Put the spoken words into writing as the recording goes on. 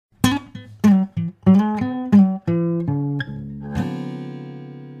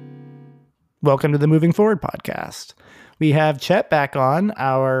Welcome to the Moving Forward podcast. We have Chet back on,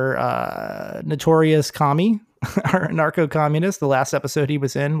 our notorious commie, our anarcho-communist. The last episode he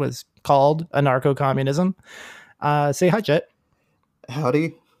was in was called Anarcho-Communism. Say hi, Chet.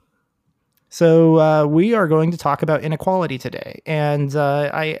 Howdy. So we are going to talk about inequality today. And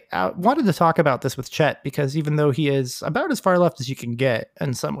I wanted to talk about this with Chet because even though he is about as far left as you can get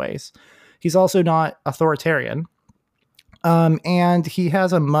in some ways, he's also not authoritarian. And he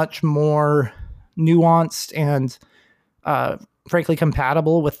has a much more nuanced and frankly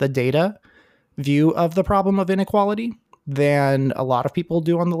compatible with the data view of the problem of inequality than a lot of people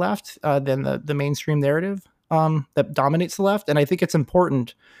do on the left, than the mainstream narrative that dominates the left. And I think it's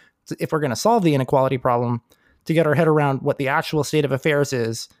important if we're going to solve the inequality problem to get our head around what the actual state of affairs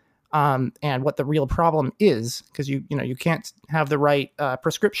is and what the real problem is, because you can't have the right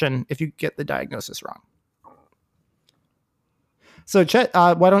prescription if you get the diagnosis wrong. So, Chet,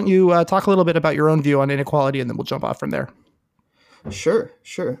 why don't you talk a little bit about your own view on inequality, and then we'll jump off from there. Sure.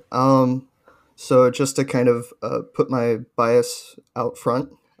 So just to kind of put my bias out front,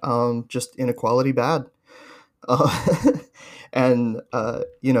 just inequality bad. And, a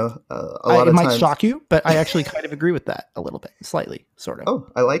lot it of might times... shock you, but I actually kind of agree with that a little bit, slightly, sort of. Oh,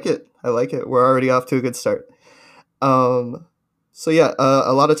 I like it. We're already off to a good start. A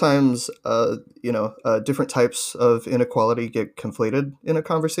lot of times, different types of inequality get conflated in a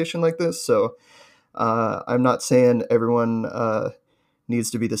conversation like this. So I'm not saying everyone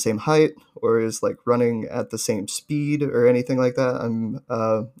needs to be the same height or is like running at the same speed or anything like that.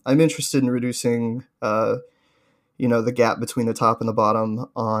 I'm interested in reducing, the gap between the top and the bottom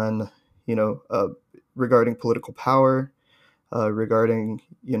on, regarding political power, regarding,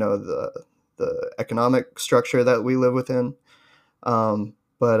 the economic structure that we live within.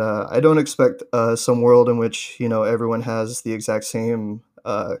 But I don't expect some world in which, everyone has the exact same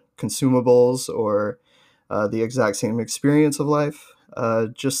consumables or the exact same experience of life.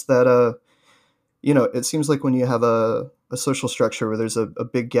 Just that, it seems like when you have a social structure where there's a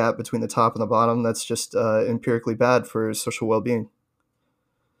big gap between the top and the bottom, that's just empirically bad for social well-being.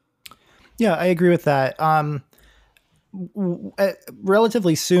 Yeah, I agree with that.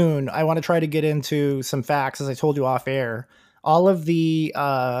 Relatively soon, I want to try to get into some facts, as I told you off air. All of the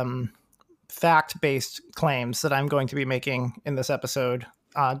fact-based claims that I'm going to be making in this episode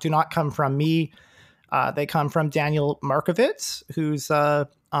do not come from me. They come from Daniel Markovits, who's a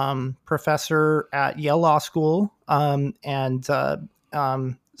professor at Yale Law School and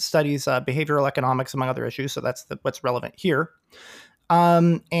studies behavioral economics, among other issues. So that's what's relevant here.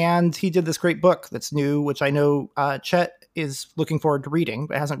 And he did this great book that's new, which I know Chet is looking forward to reading,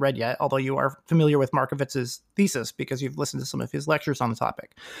 but hasn't read yet, although you are familiar with Markovits's thesis because you've listened to some of his lectures on the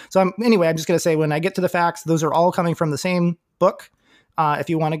topic. So I'm just going to say when I get to the facts, those are all coming from the same book. If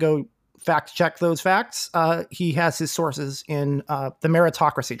you want to go fact check those facts, he has his sources in The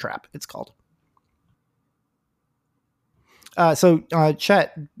Meritocracy Trap, it's called. So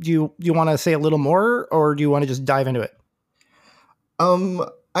Chet, do you want to say a little more, or do you want to just dive into it?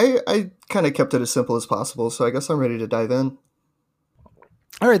 I kind of kept it as simple as possible, so I guess I'm ready to dive in.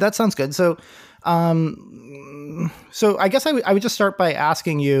 All right, that sounds good. So I guess I would just start by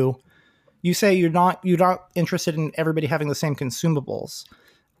asking you. You say you're not interested in everybody having the same consumables.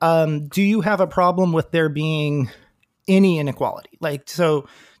 Do you have a problem with there being any inequality? Like, so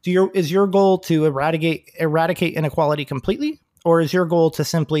is your goal to eradicate inequality completely? Or is your goal to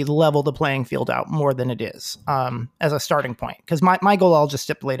simply level the playing field out more than it is as a starting point? Because my goal, I'll just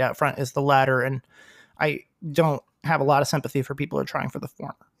stipulate out front, is the latter. And I don't have a lot of sympathy for people who are trying for the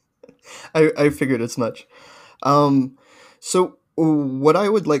former. I figured as much. So what I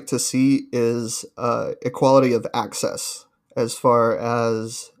would like to see is equality of access as far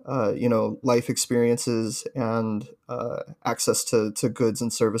as, life experiences and access to goods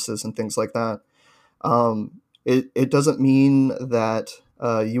and services and things like that. It doesn't mean that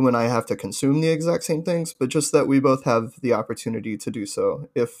you and I have to consume the exact same things, but just that we both have the opportunity to do so.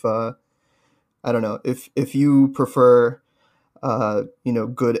 If if you prefer,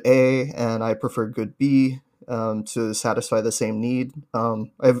 good A and I prefer good B to satisfy the same need, I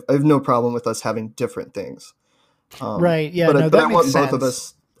have no problem with us having different things. Right. Yeah. But that I makes want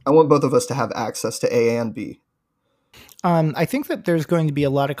sense. I want both of us to have access to A and B. I think that there's going to be a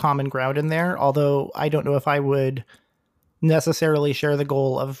lot of common ground in there, although I don't know if I would necessarily share the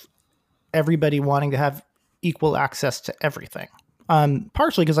goal of everybody wanting to have equal access to everything.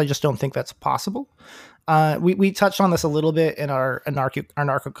 Partially because I just don't think that's possible. We touched on this a little bit in our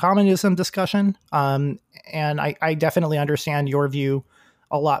anarcho-communism discussion, and I definitely understand your view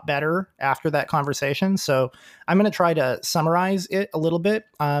a lot better after that conversation. So I'm going to try to summarize it a little bit.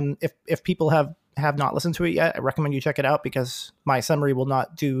 If people have not listened to it yet, I recommend you check it out because my summary will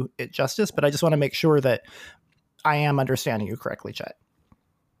not do it justice. But I just want to make sure that I am understanding you correctly, Chet.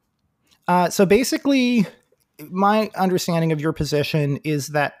 So basically, my understanding of your position is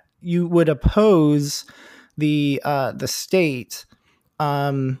that you would oppose the state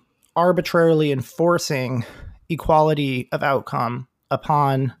arbitrarily enforcing equality of outcome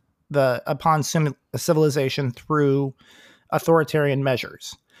upon civilization through authoritarian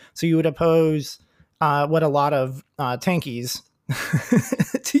measures. So you would oppose what a lot of tankies,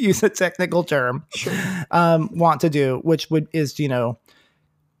 to use a technical term, want to do, which is,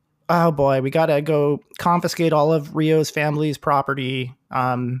 oh boy, we got to go confiscate all of Rio's family's property.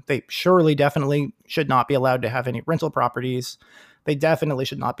 They definitely should not be allowed to have any rental properties. They definitely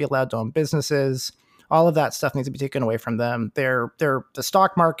should not be allowed to own businesses. All of that stuff needs to be taken away from them. The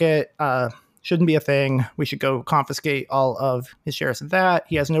stock market shouldn't be a thing. We should go confiscate all of his shares of that.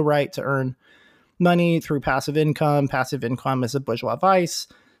 He has no right to earn money through passive income. Passive income is a bourgeois vice.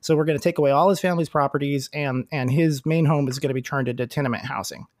 So we're going to take away all his family's properties, and his main home is going to be turned into tenement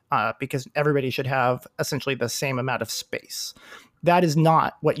housing because everybody should have essentially the same amount of space. That is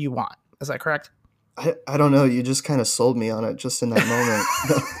not what you want. Is that correct? I don't know. You just kind of sold me on it just in that moment.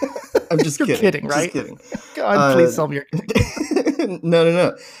 I'm just You're kidding. Right? Just kidding. God, please tell me you're kidding.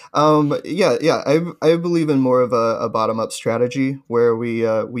 No. Yeah. I believe in more of a bottom-up strategy where we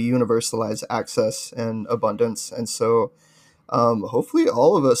universalize access and abundance, and so hopefully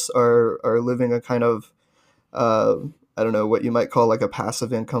all of us are living a kind of I don't know what you might call like a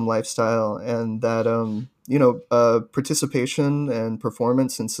passive income lifestyle, and that participation and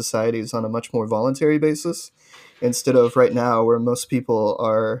performance in society is on a much more voluntary basis instead of right now where most people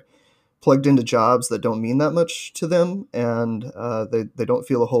are plugged into jobs that don't mean that much to them, and they don't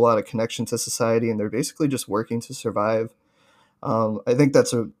feel a whole lot of connection to society, and they're basically just working to survive. I think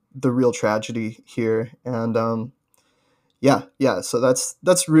that's the real tragedy here, and yeah. So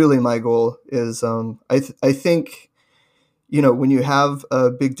that's really my goal. Is I think when you have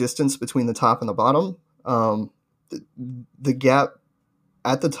a big distance between the top and the bottom, the gap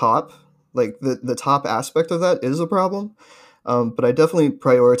at the top, like the top aspect of that is a problem. But I definitely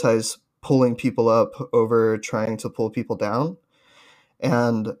prioritize pulling people up over trying to pull people down.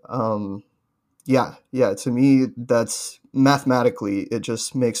 And to me, that's mathematically, it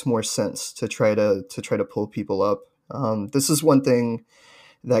just makes more sense to try to pull people up. This is one thing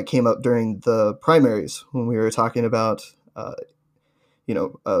that came up during the primaries when we were talking about,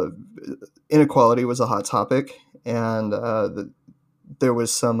 inequality was a hot topic, and there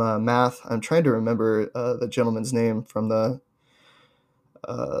was some math. I'm trying to remember the gentleman's name from the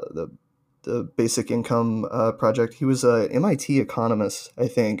Basic Income Project. He was a MIT economist, I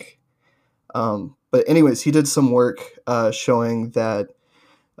think. But anyways, he did some work showing that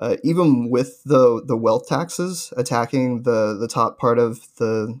even with the wealth taxes attacking the top part of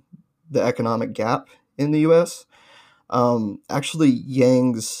the economic gap in the U.S., actually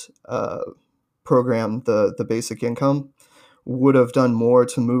Yang's program, the basic income, would have done more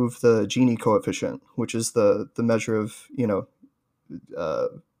to move the Gini coefficient, which is the measure of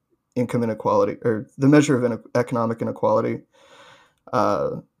income inequality, or the measure of economic inequality.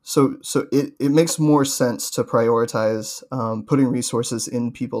 So it makes more sense to prioritize putting resources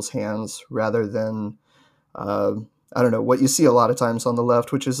in people's hands rather than I don't know, what you see a lot of times on the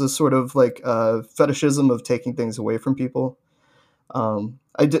left, which is a sort of like fetishism of taking things away from people. And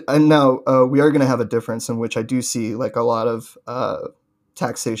now we are going to have a difference in which I do see like a lot of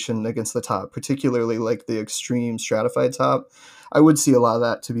taxation against the top, particularly like the extreme stratified top. I would see a lot of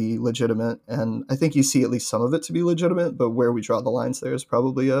that to be legitimate, and I think you see at least some of it to be legitimate, but where we draw the lines there is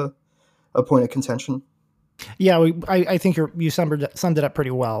probably a point of contention. Yeah, I think you summed it up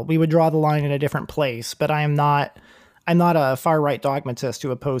pretty well. We would draw the line in a different place, but I'm not a far right dogmatist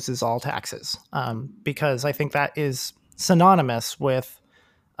who opposes all taxes, because I think that is synonymous with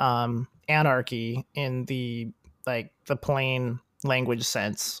anarchy in the plain language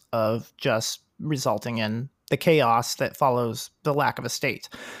sense of just resulting in the chaos that follows the lack of a state.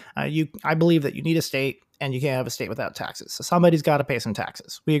 I believe that you need a state, and you can't have a state without taxes. So somebody's got to pay some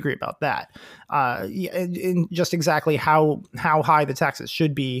taxes. We agree about that. And just exactly how high the taxes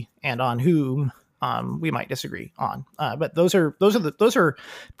should be and on whom, we might disagree on. But those are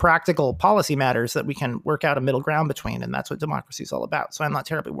practical policy matters that we can work out a middle ground between, and that's what democracy is all about. So I'm not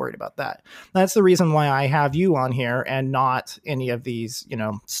terribly worried about that. That's the reason why I have you on here and not any of these,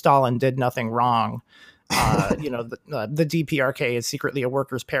 Stalin did nothing wrong The DPRK is secretly a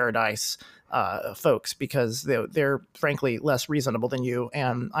workers' paradise, folks, because they're frankly less reasonable than you,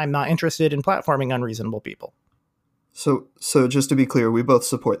 and I'm not interested in platforming unreasonable people. So just to be clear, we both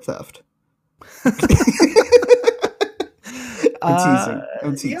support theft. I'm teasing.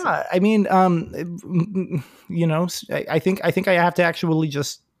 I'm teasing. Yeah, I mean, I think I have to actually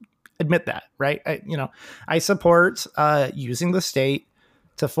just admit that, right? I support using the state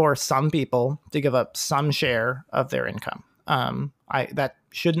to force some people to give up some share of their income. That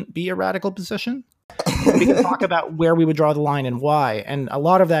shouldn't be a radical position. We can talk about where we would draw the line and why, and a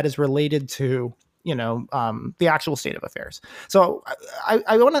lot of that is related to the actual state of affairs. So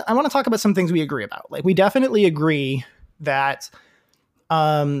I want to talk about some things we agree about. Like, we definitely agree that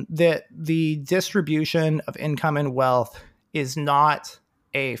that the distribution of income and wealth is not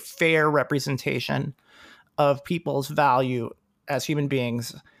a fair representation of people's value as human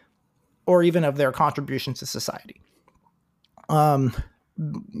beings, or even of their contribution to society.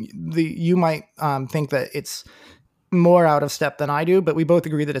 You might think that it's more out of step than I do, but we both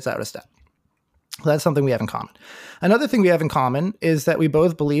agree that it's out of step. That's something we have in common. Another thing we have in common is that we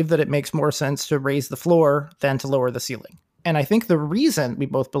both believe that it makes more sense to raise the floor than to lower the ceiling. And I think the reason we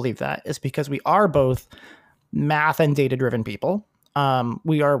both believe that is because we are both math and data-driven people.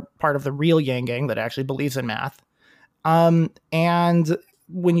 We are part of the real Yang Gang that actually believes in math. And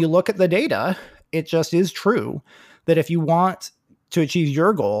when you look at the data, it just is true that if you want to achieve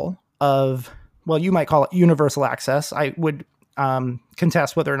your goal of, well, you might call it universal access. I would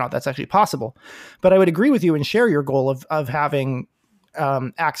contest whether or not that's actually possible. But I would agree with you and share your goal of having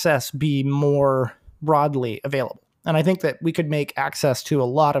access be more broadly available. And I think that we could make access to a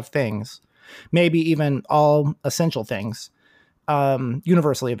lot of things, maybe even all essential things,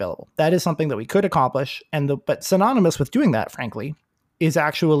 universally available. That is something that we could accomplish. But synonymous with doing that, frankly, is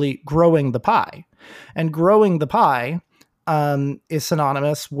actually growing the pie. And growing the pie is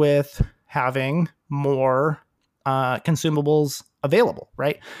synonymous with having more consumables available,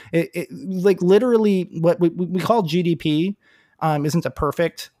 right? It like literally what we call GDP isn't a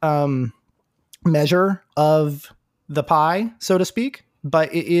perfect measure of the pie, so to speak,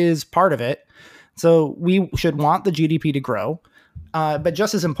 but it is part of it. So we should want the GDP to grow. But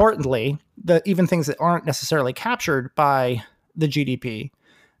just as importantly, even things that aren't necessarily captured by the GDP,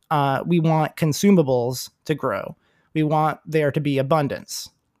 we want consumables to grow. We want there to be abundance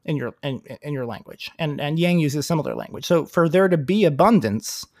in your language, and Yang uses similar language. So for there to be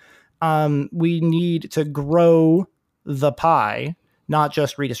abundance, we need to grow the pie, not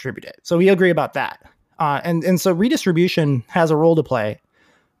just redistribute it. So we agree about that. And so redistribution has a role to play,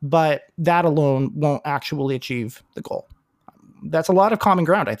 but that alone won't actually achieve the goal. That's a lot of common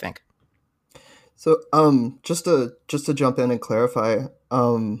ground, I think. So just to jump in and clarify,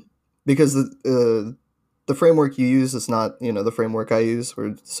 because the framework you use is not the framework I use,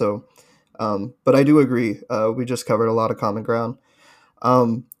 but I do agree. We just covered a lot of common ground.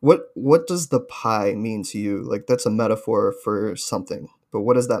 What does the pie mean to you? Like, that's a metaphor for something, but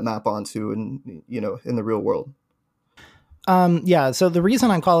what does that map onto in the real world? Yeah. So the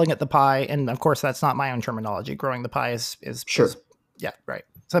reason I'm calling it the pie, and of course that's not my own terminology. Growing the pie is sure. Yeah, right.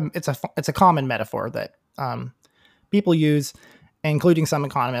 So it's a common metaphor that people use, including some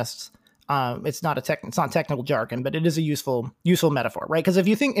economists. It's not technical jargon, but it is a useful metaphor, right? Because if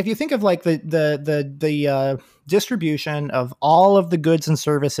you think of like the distribution of all of the goods and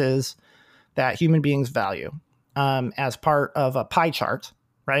services that human beings value as part of a pie chart,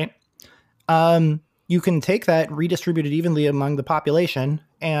 right? You can take that, redistribute it evenly among the population,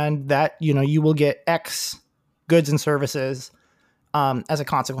 and that you will get X goods and services as a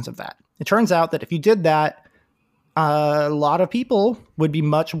consequence of that. It turns out that if you did that, a lot of people would be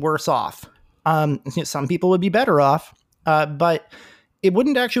much worse off. Some people would be better off, but it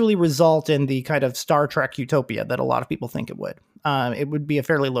wouldn't actually result in the kind of Star Trek utopia that a lot of people think it would. It would be a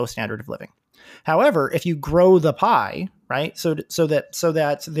fairly low standard of living. However, if you grow the pie, right, so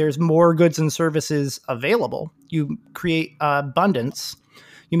that there's more goods and services available, you create abundance.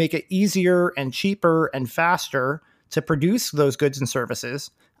 You make it easier and cheaper and faster to produce those goods and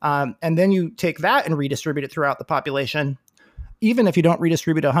services. And then you take that and redistribute it throughout the population. Even if you don't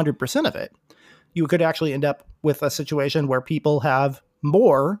redistribute 100% of it, you could actually end up with a situation where people have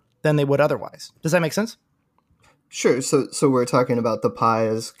more than they would otherwise. Does that make sense? Sure. So we're talking about the pie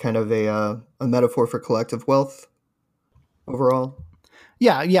as kind of a metaphor for collective wealth overall.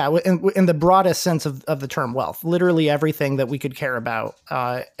 Yeah. In the broadest sense of the term wealth, literally everything that we could care about,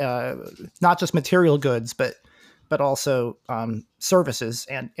 not just material goods, but also services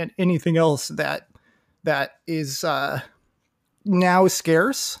and anything else that is now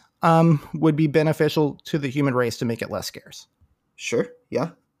scarce, would be beneficial to the human race to make it less scarce. Sure.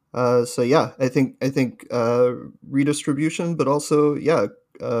 Yeah. So yeah, I think redistribution, but also yeah,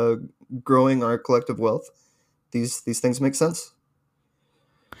 uh, growing our collective wealth. These things make sense.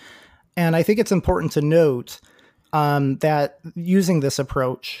 And I think it's important to note that using this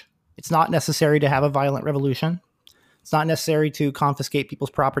approach, it's not necessary to have a violent revolution. It's not necessary to confiscate people's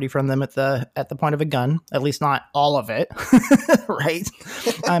property from them at the point of a gun. At least not all of it, right?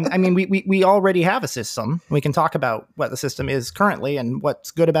 I mean, we already have a system. We can talk about what the system is currently and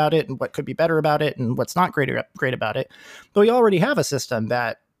what's good about it and what could be better about it and what's not great about it. But we already have a system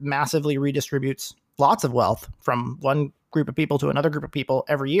that massively redistributes lots of wealth from one group of people to another group of people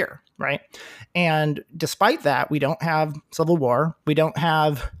every year, right? And despite that, we don't have civil war. We don't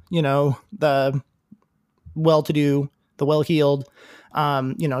have, the well-to-do, the well-heeled,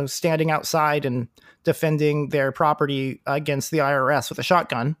 standing outside and defending their property against the IRS with a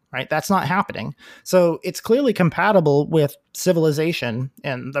shotgun, right? That's not happening. So it's clearly compatible with civilization,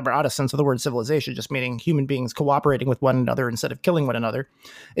 and the broadest sense of the word civilization, just meaning human beings cooperating with one another instead of killing one another.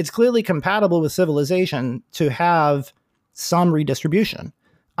 It's clearly compatible with civilization to have some redistribution.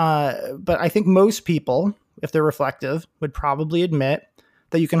 But I think most people, if they're reflective, would probably admit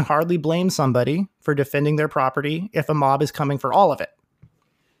that you can hardly blame somebody for defending their property if a mob is coming for all of it.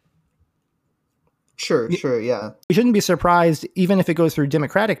 Sure. Sure. Yeah. We shouldn't be surprised, even if it goes through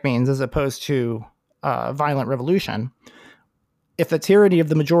democratic means as opposed to violent revolution, if the tyranny of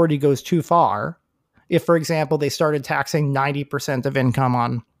the majority goes too far. If, for example, they started taxing 90% of income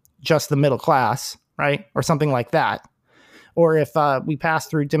on just the middle class, right? Or something like that. Or if we pass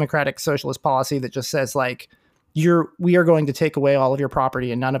through democratic socialist policy that just says, like, we are going to take away all of your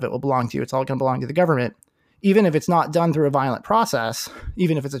property and none of it will belong to you. It's all going to belong to the government. Even if it's not done through a violent process,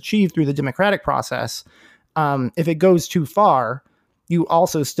 even if it's achieved through the democratic process, if it goes too far, you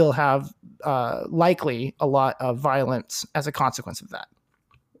also still have likely a lot of violence as a consequence of that.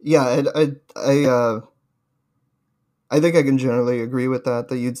 Yeah. I think I can generally agree with that.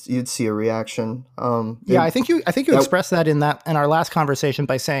 That you'd see a reaction. Yeah, I think you expressed that in our last conversation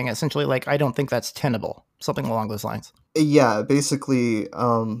by saying essentially, like, I don't think that's tenable, something along those lines. Yeah, basically,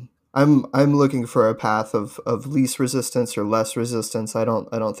 I'm looking for a path of least resistance or less resistance. I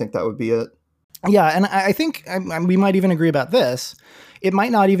don't think that would be it. Yeah, and I think we might even agree about this. It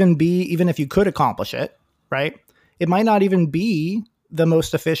might not even be, even if you could accomplish it, right? It might not even be the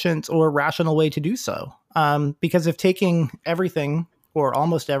most efficient or rational way to do so. Because if taking everything or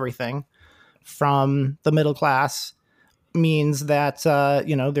almost everything from the middle class means that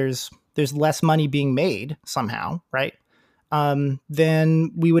there's less money being made somehow, right?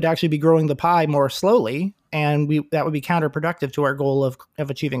 Then we would actually be growing the pie more slowly, and that would be counterproductive to our goal of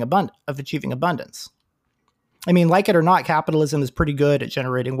achieving abundance. I mean, like it or not, capitalism is pretty good at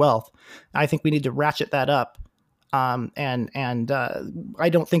generating wealth. I think we need to ratchet that up. And I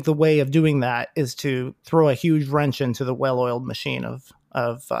don't think the way of doing that is to throw a huge wrench into the well-oiled machine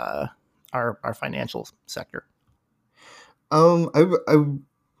of our financial sector. I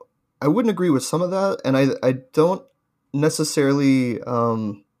wouldn't agree with some of that, and I don't necessarily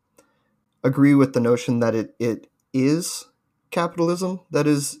agree with the notion that it is capitalism that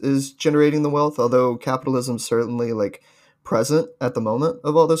is generating the wealth. Although capitalism's certainly like present at the moment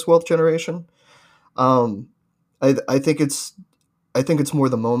of all this wealth generation. Um, I think it's more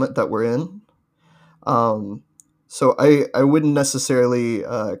the moment that we're in. Um, so I wouldn't necessarily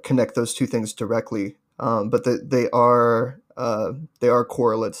connect those two things directly, but they are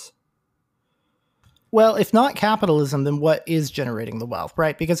correlates. Well, if not capitalism, then what is generating the wealth,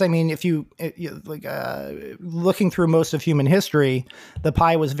 right? Because I mean, if looking through most of human history, the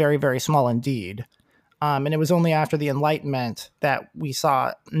pie was very, very small indeed. And it was only after the Enlightenment that we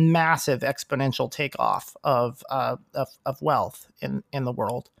saw massive exponential takeoff of wealth in the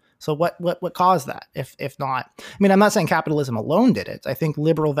world. So what caused that? If not, I mean, I'm not saying capitalism alone did it. I think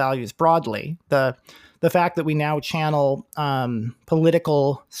liberal values broadly, the fact that we now channel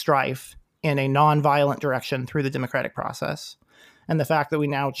political strife in a non-violent direction through the democratic process, and the fact that we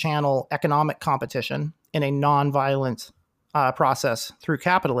now channel economic competition in a non-violent process through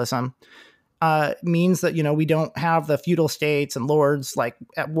capitalism means that we don't have the feudal states and lords like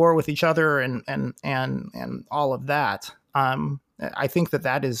at war with each other and all of that. I think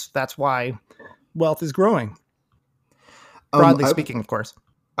that's why wealth is growing, broadly speaking, of course.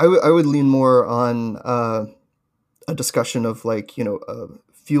 I would lean more on a discussion of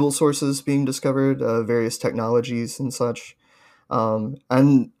fuel sources being discovered, various technologies and such.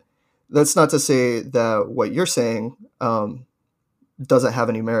 And that's not to say that what you're saying doesn't have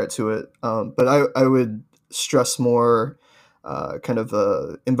any merit to it. But I would stress more kind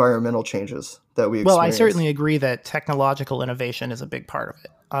of environmental changes that we Well, I experience. certainly agree that technological innovation is a big part of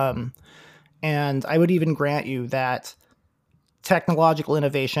it. And I would even grant you that technological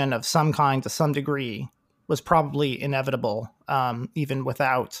innovation of some kind to some degree was probably inevitable, even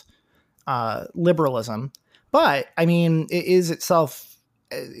without liberalism. But I mean, it is itself,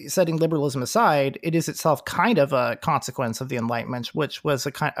 setting liberalism aside, it is itself kind of a consequence of the Enlightenment, which was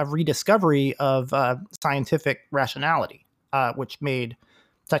a kind of rediscovery of scientific rationality, which made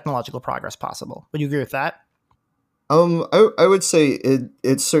technological progress possible. Would you agree with that? I would say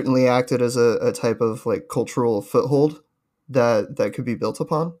it certainly acted as a type of like cultural foothold that could be built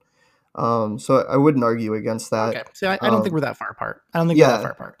upon. So I wouldn't argue against that. Okay. See, I don't think Um, we're that far apart. I don't think we're that far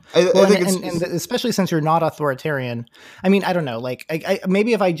yeah, apart. I Well, think and especially since you're not authoritarian. I mean, I don't know. Like,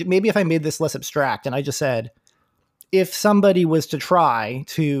 maybe if I made this less abstract and I just said, if somebody was to try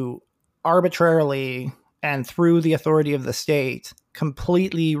to arbitrarily and through the authority of the state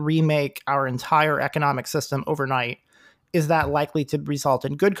completely remake our entire economic system overnight, is that likely to result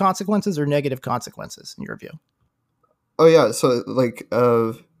in good consequences or negative consequences in your view? oh yeah, so like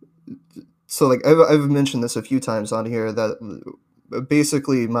I've mentioned this a few times on here that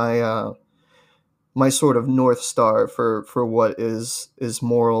basically my sort of north star for what is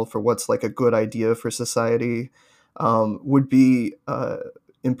moral, for what's like a good idea for society, would be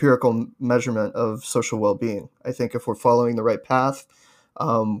empirical measurement of social well-being. I think if we're following the right path,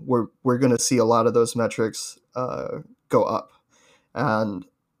 we're going to see a lot of those metrics go up, and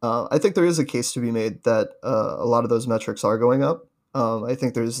I think there is a case to be made that a lot of those metrics are going up. I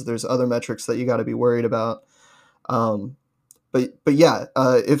think there's other metrics that you got to be worried about. Um, but yeah,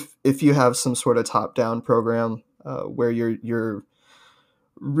 if you have some sort of top down program where you're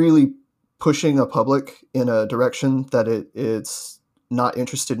really pushing a public in a direction that it's not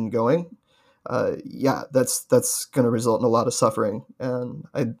interested in going, yeah, that's going to result in a lot of suffering, and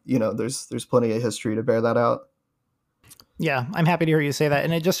there's plenty of history to bear that out. Yeah, I'm happy to hear you say that.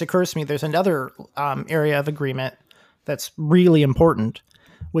 And it just occurs to me there's another area of agreement that's really important,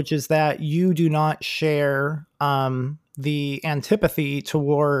 which is that you do not share the antipathy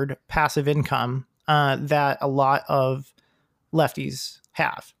toward passive income that a lot of lefties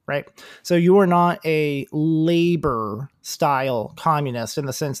have, right? So you are not a labor style communist in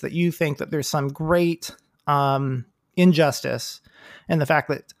the sense that you think that there's some great injustice in the fact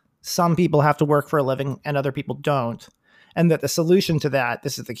that some people have to work for a living and other people don't. And that the solution to that,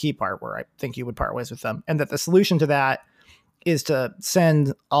 this is the key part where I think you would part ways with them, and that the solution to that is to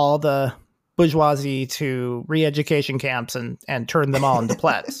send all the bourgeoisie to re-education camps and turn them all into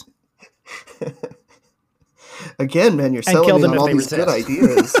plebs Again, man, you're and selling kill me them on if all they these good resist.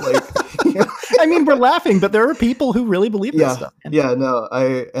 ideas. Like, you know, I mean, we're laughing, but there are people who really believe this yeah, stuff. Man. yeah, no,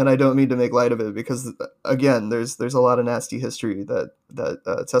 I don't mean to make light of it because again, there's a lot of nasty history that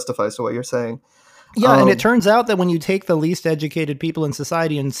testifies to what you're saying. Yeah, and it Um, turns out that when you take the least educated people in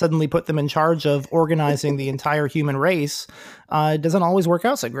society and suddenly put them in charge of organizing the entire human race, it doesn't always work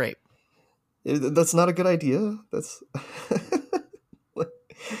out so great. that's not a good idea. That's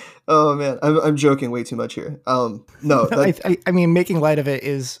oh man, I'm joking way too much here. No, that I mean, making light of it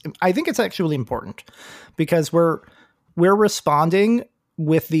is, I think it's actually important because we're responding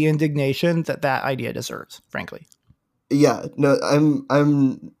with the indignation that that idea deserves, frankly. yeah, no,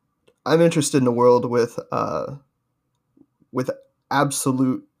 I'm interested in a world with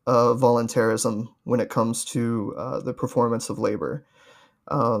absolute voluntarism when it comes to the performance of labor.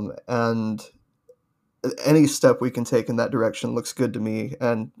 And any step we can take in that direction looks good to me.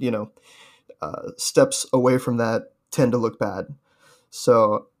 And steps away from that tend to look bad.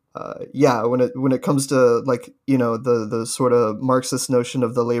 So yeah, when it comes to like the sort of Marxist notion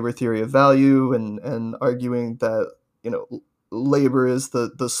of the labor theory of value and arguing that labor is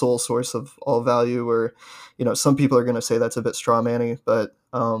the sole source of all value, or some people are going to say that's a bit strawmanny, but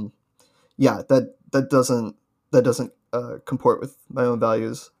yeah, that doesn't comport with my own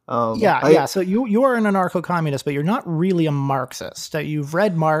values. Yeah, I yeah. So you are an anarcho-communist, but you're not really a Marxist. You've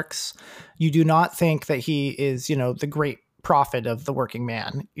read Marx. You do not think that he is, the great prophet of the working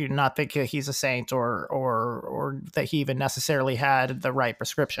man. You do not think that he's a saint or that he even necessarily had the right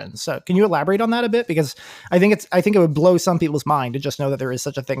prescription. So can you elaborate on that a bit? Because I think it would blow some people's mind to just know that there is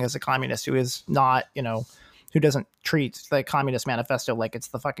such a thing as a communist who is not, who doesn't treat the Communist Manifesto like it's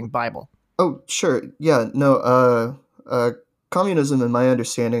the fucking Bible. Oh, sure. Yeah, no, communism, in my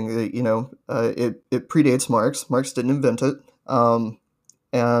understanding, it predates Marx. Marx didn't invent it.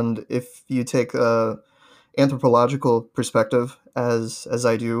 And if you take a anthropological perspective, as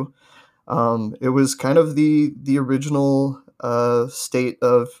I do, it was kind of the original state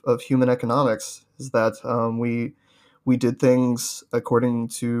of human economics. Is that we did things according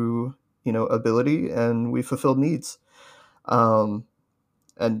to, ability, and we fulfilled needs. Um,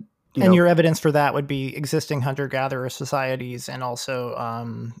 and And your evidence for that would be existing hunter-gatherer societies, and also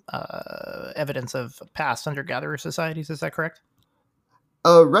evidence of past hunter-gatherer societies. Is that correct?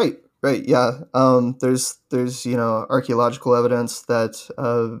 Right, right, yeah. There's archaeological evidence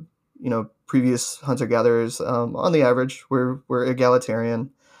that previous hunter gatherers, on the average, were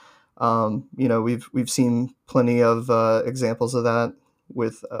egalitarian. We've seen plenty of examples of that,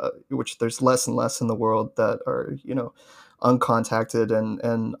 with which there's less and less in the world that are uncontacted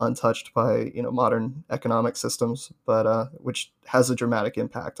and untouched by modern economic systems, but which has a dramatic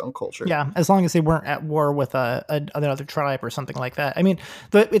impact on culture. Yeah, as long as they weren't at war with another tribe or something like that. I mean,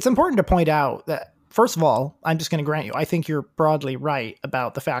 it's important to point out that, first of all, I'm just going to grant you, I think you're broadly right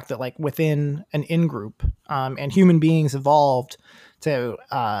about the fact that, like, within an in-group, and human beings evolved to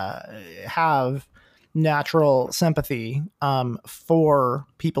have natural sympathy for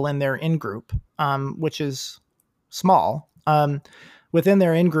people in their in-group, which is small. Within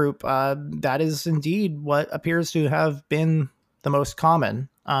their in-group, that is indeed what appears to have been the most common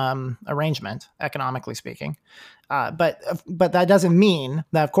arrangement, economically speaking. But that doesn't mean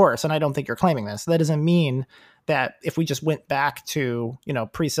that, of course, and I don't think you're claiming this, that doesn't mean that if we just went back to,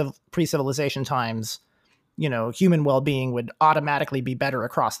 pre-civilization times, human well-being would automatically be better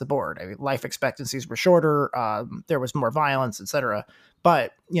across the board. I mean, life expectancies were shorter, there was more violence, etc.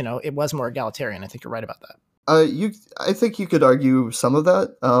 But, it was more egalitarian. I think you're right about that. I think you could argue some of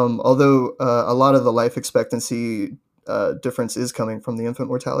that, although a lot of the life expectancy difference is coming from the infant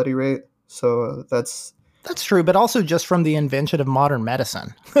mortality rate. So that's true, but also just from the invention of modern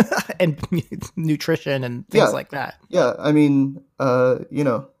medicine and nutrition and things like that. Yeah, I mean,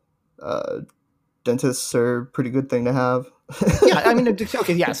 dentists are a pretty good thing to have. Yeah, I mean,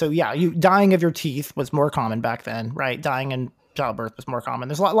 okay, yeah. So yeah, dying of your teeth was more common back then, right? Dying in childbirth was more common.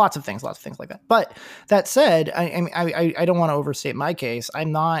 There's lots of things like that. But that said, I don't want to overstate my case.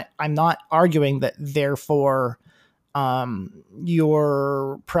 I'm not arguing that therefore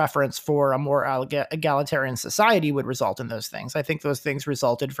your preference for a more egalitarian society would result in those things. I think those things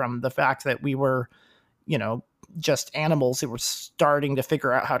resulted from the fact that we were, just animals who were starting to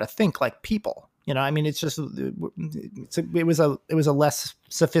figure out how to think like people. I mean, it was a less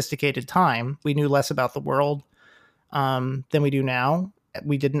sophisticated time. We knew less about the world than we do now.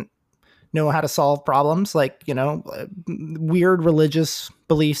 We didn't know how to solve problems. Like, weird religious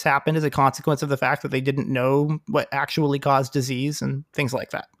beliefs happened as a consequence of the fact that they didn't know what actually caused disease and things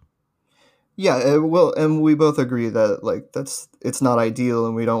like that. Yeah, well, and we both agree that, like, it's not ideal,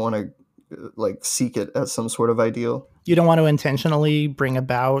 and we don't want to seek it as some sort of ideal. You don't want to intentionally bring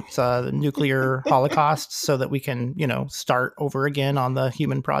about the nuclear holocaust so that we can, start over again on the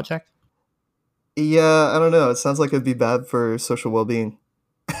human project. Yeah, I don't know. It sounds like it'd be bad for social well-being.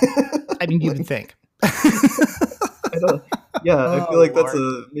 I mean, you would think. I don't. Yeah, I feel like that's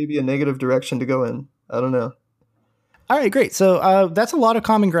maybe a negative direction to go in. I don't know. All right, great. So that's a lot of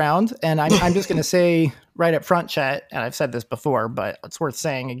common ground, and I'm just going to say right up front, Chet, and I've said this before, but it's worth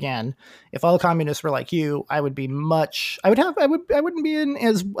saying again. If all communists were like you, I wouldn't be in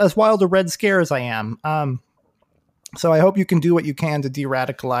as wild a Red Scare as I am. So I hope you can do what you can to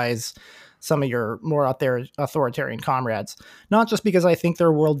de-radicalize some of your more authoritarian comrades. Not just because I think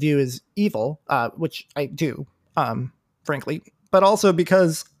their worldview is evil, which I do, frankly, but also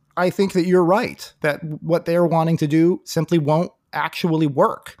because I think that you're right, that what they're wanting to do simply won't actually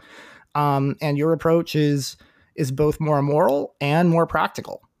work. And your approach is both more moral and more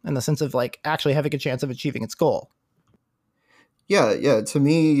practical in the sense of, like, actually having a chance of achieving its goal. Yeah. To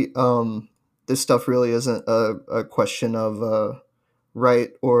me, this stuff really isn't a question of right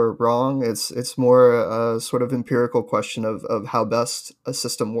or wrong. It's more a sort of empirical question of how best a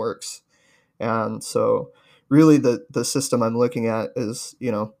system works. And so really the system I'm looking at is,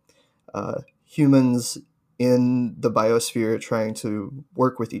 humans in the biosphere trying to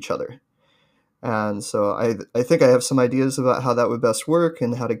work with each other. And so I think I have some ideas about how that would best work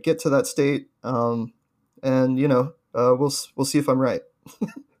and how to get to that state. And, we'll see if I'm right.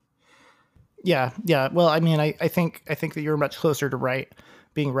 Yeah. Well, I mean, I think that you're much closer to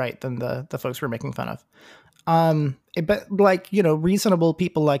being right than the folks we're making fun of. But reasonable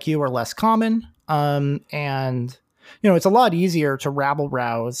people like you are less common. And it's a lot easier to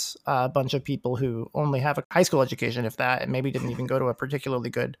rabble-rouse a bunch of people who only have a high school education, if that, and maybe didn't even go to a particularly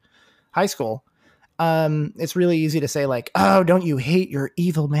good high school. It's really easy to say, like, oh, don't you hate your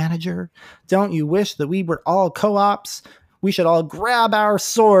evil manager? Don't you wish that we were all co-ops? we should all grab our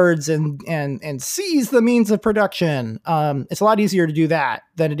swords and seize the means of production. It's a lot easier to do that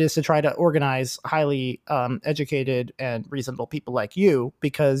than it is to try to organize highly educated and reasonable people like you,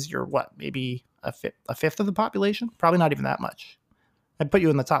 because you're maybe a fifth of the population? Probably not even that much. I'd put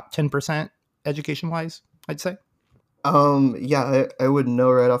you in the top 10% education wise, I'd say. Yeah, I wouldn't know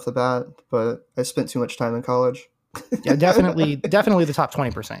right off the bat, but I spent too much time in college. Yeah, definitely the top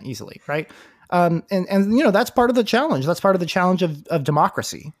 20% easily, right? And that's part of the challenge. That's part of the challenge of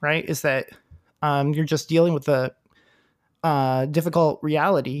democracy, right? Is that you're just dealing with the difficult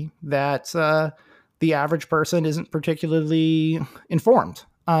reality that the average person isn't particularly informed.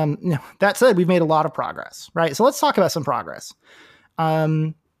 That said, we've made a lot of progress, right? So let's talk about some progress.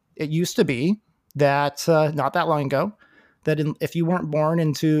 It used to be that not that long ago, that if you weren't born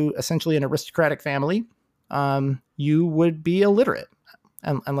into essentially an aristocratic family, you would be illiterate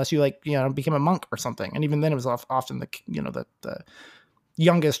unless you became a monk or something. And even then it was often the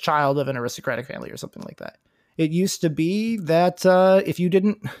youngest child of an aristocratic family or something like that. It used to be that if you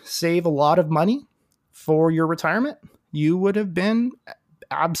didn't save a lot of money for your retirement, you would have been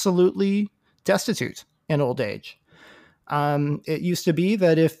absolutely destitute in old age. It used to be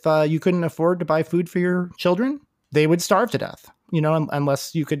that if you couldn't afford to buy food for your children, they would starve to death,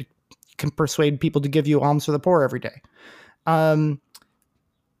 unless you can persuade people to give you alms for the poor every day.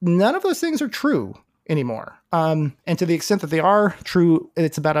 None of those things are true anymore. And to the extent that they are true,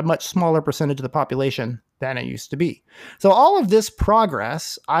 it's about a much smaller percentage of the population than it used to be. So all of this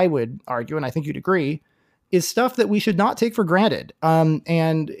progress, I would argue, and I think you'd agree, is stuff that we should not take for granted.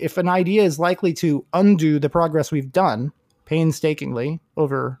 And if an idea is likely to undo the progress we've done painstakingly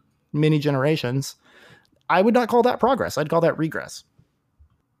over many generations, I would not call that progress. I'd call that regress.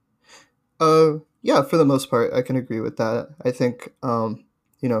 Yeah, for the most part, I can agree with that. I think,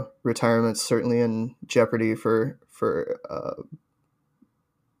 retirement's certainly in jeopardy for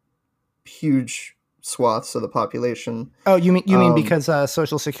huge swaths of the population. Oh, you mean because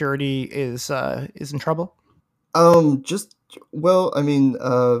Social Security is in trouble?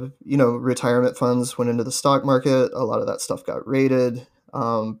 Retirement funds went into the stock market. A lot of that stuff got raided.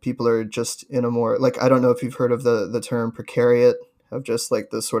 People are just in a more, I don't know if you've heard of the term precariat, of just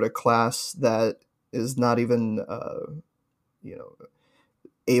the sort of class that is not even,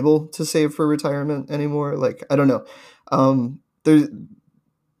 able to save for retirement anymore. I don't know.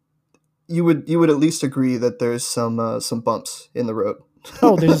 You would at least agree that there's some bumps in the road.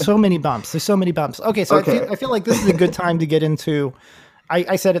 Oh, there's so many bumps. Okay, so okay. I feel like this is a good time to get into.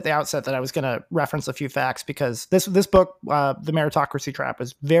 I said at the outset that I was going to reference a few facts because this book, The Meritocracy Trap,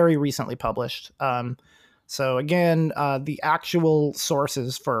 was very recently published. So again, the actual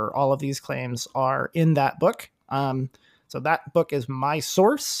sources for all of these claims are in that book. So that book is my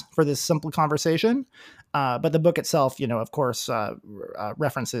source for this simple conversation. But the book itself, of course,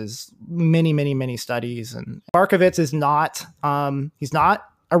 references many, many, many studies. And Markovits is not, he's not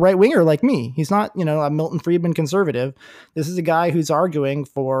a right winger like me. He's not, a Milton Friedman conservative. This is a guy who's arguing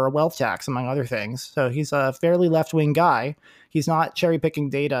for a wealth tax, among other things. So he's a fairly left-wing guy. He's not cherry picking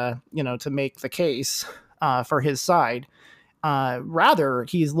data, to make the case for his side. Rather,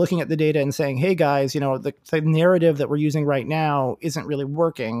 he's looking at the data and saying, hey guys, the narrative that we're using right now isn't really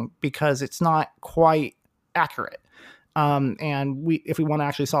working because it's not quite accurate. And if we want to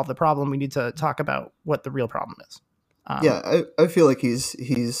actually solve the problem, we need to talk about what the real problem is. I feel like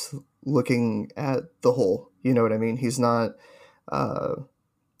he's looking at the whole, you know what I mean? He's not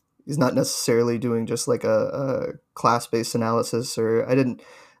necessarily doing just a class-based analysis, or I didn't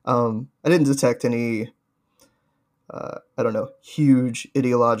detect any huge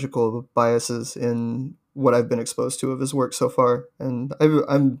ideological biases in what I've been exposed to of his work so far. And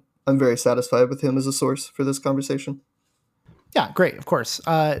I'm very satisfied with him as a source for this conversation. Yeah, great, of course.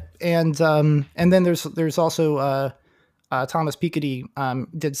 And then there's also Thomas Piketty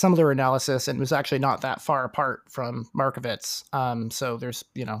did similar analysis and was actually not that far apart from Markovits. So there's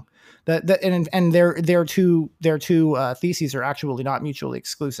their two theses are actually not mutually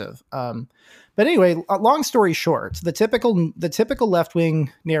exclusive. But anyway, long story short, the typical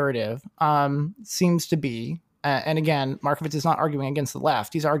left-wing narrative seems to be, and again, Markovits is not arguing against the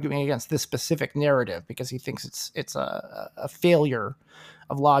left; he's arguing against this specific narrative because he thinks it's a failure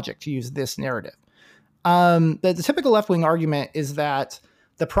of logic to use this narrative. The typical left-wing argument is that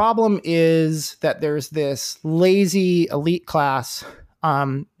the problem is that there's this lazy elite class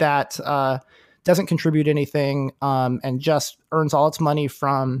that doesn't contribute anything and just earns all its money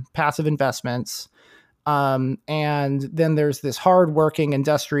from passive investments. And then there's this hardworking,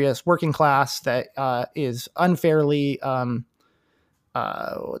 industrious working class that is unfairly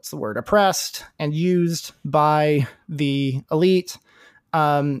what's the word, oppressed and used by the elite,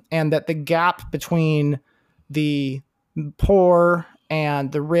 and that the gap between the poor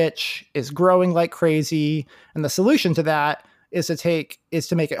and the rich is growing like crazy. And the solution to that is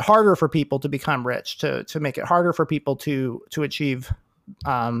to make it harder for people to become rich, to make it harder for people to achieve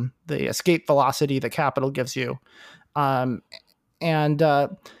the escape velocity that capital gives you. And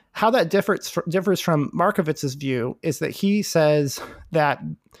how that differs from Markovitz's view is that he says that,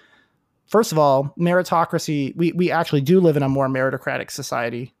 first of all, meritocracy, we actually do live in a more meritocratic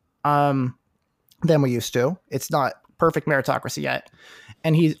society than we used to. It's not perfect meritocracy yet.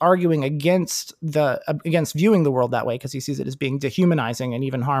 And he's arguing against viewing the world that way because he sees it as being dehumanizing and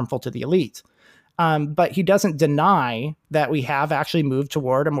even harmful to the elite. But he doesn't deny that we have actually moved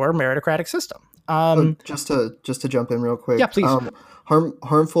toward a more meritocratic system. Just to jump in real quick. Yeah, please.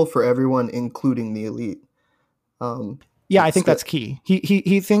 Harmful for everyone, including the elite. Yeah, I think that's key.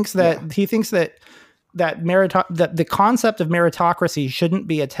 He thinks that that the concept of meritocracy shouldn't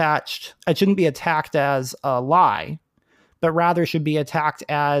be attacked as a lie, but rather should be attacked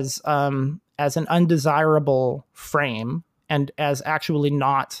as an undesirable frame and as actually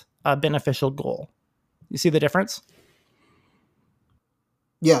not a beneficial goal. You see the difference?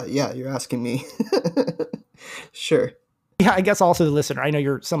 Yeah, you're asking me. Sure. Yeah, I guess also the listener. I know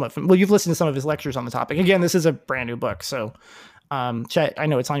you're you've listened to some of his lectures on the topic. Again, this is a brand new book, so Chet, I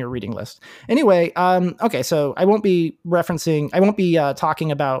know it's on your reading list. Anyway, okay, so I won't be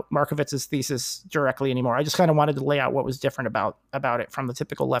talking about Markovitz's thesis directly anymore. I just kind of wanted to lay out what was different about it from the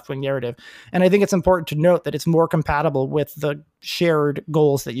typical left-wing narrative. And I think it's important to note that it's more compatible with the shared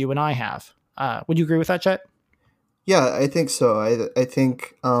goals that you and I have. Would you agree with that, Chet? Yeah, I think so. I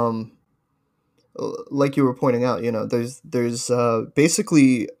think, like you were pointing out, there's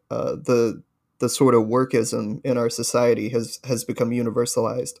basically the sort of workism in our society has become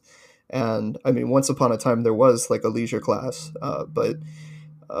universalized. And I mean, once upon a time there was like a leisure class, but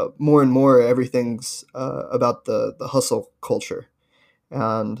more and more everything's about the hustle culture,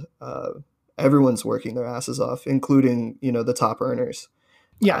 and everyone's working their asses off, including the top earners.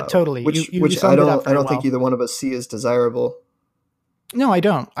 Yeah, totally. Which I don't think either one of us see as desirable. No, I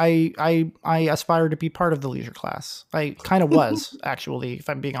don't. I aspire to be part of the leisure class. I kind of was, actually, if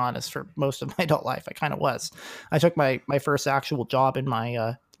I'm being honest, for most of my adult life. I kind of was. I took my first actual job in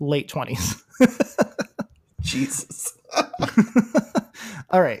my late 20s. Jesus.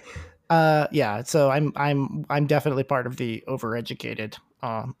 All right. Yeah. So I'm definitely part of the overeducated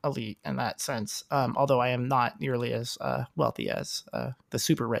elite in that sense. Although I am not nearly as wealthy as the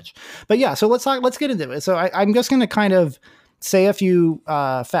super rich. But yeah. So let's get into it. So I'm just going to kind of say a few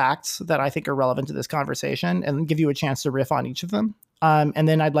facts that I think are relevant to this conversation and give you a chance to riff on each of them. And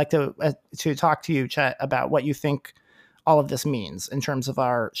then I'd like to talk to you, Chet, about what you think all of this means in terms of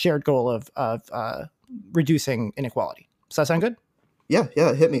our shared goal of reducing inequality. Does that sound good? Yeah,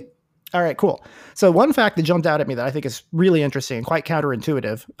 hit me. All right, cool. So one fact that jumped out at me that I think is really interesting and quite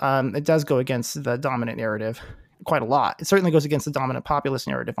counterintuitive, it does go against the dominant narrative quite a lot. It certainly goes against the dominant populist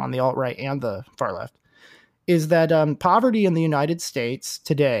narrative on the alt-right and the far left, is that poverty in the United States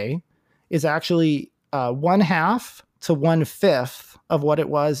today is actually 1/2 to 1/5 of what it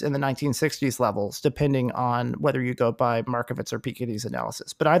was in the 1960s levels, depending on whether you go by Markovitz or Piketty's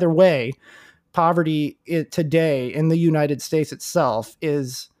analysis. But either way, poverty today in the United States itself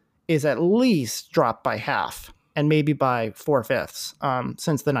is at least dropped by half and maybe by 4/5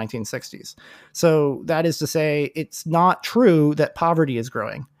 since the 1960s. So that is to say, it's not true that poverty is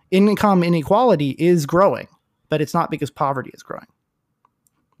growing. Income inequality is growing, but it's not because poverty is growing.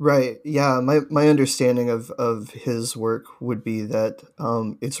 Right. Yeah. My understanding of his work would be that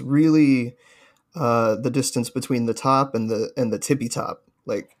it's really the distance between the top and the tippy top,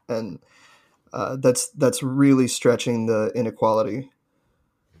 that's really stretching the inequality.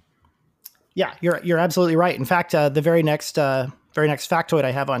 Yeah, you're absolutely right. In fact, the very next factoid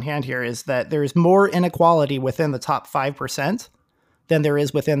I have on hand here is that there's more inequality within the top 5% than there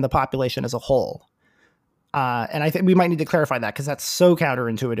is within the population as a whole. And I think we might need to clarify that because that's so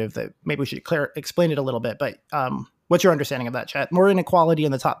counterintuitive that maybe we should explain it a little bit. But what's your understanding of that, Chet? More inequality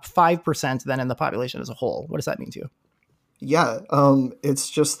in the top 5% than in the population as a whole. What does that mean to you? Yeah, it's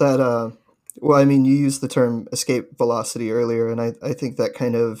just that, well, I mean, you used the term escape velocity earlier, and I think that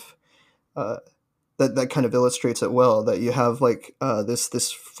kind of that kind of illustrates it well, that you have like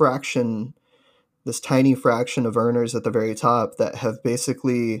this fraction, this tiny fraction of earners at the very top that have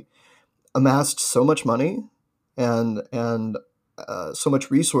basically amassed so much money and so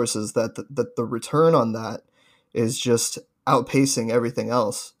much resources that the return on that is just outpacing everything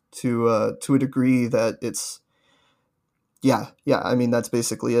else to a degree that Yeah. I mean, that's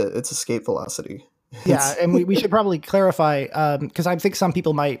basically it. It's escape velocity. Yeah, It's and we should probably clarify because I think some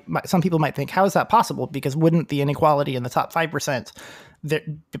people might think, how is that possible? Because wouldn't the inequality in the top 5%,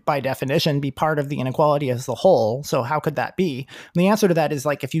 that by definition, be part of the inequality as a whole? So how could that be? And the answer to that is,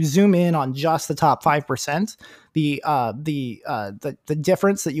 like, if you zoom in on just the top 5%, the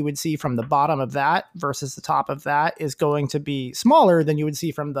difference that you would see from the bottom of that versus the top of that is going to be smaller than you would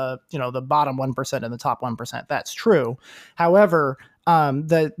see from the bottom 1% and the top 1%. That's true. However,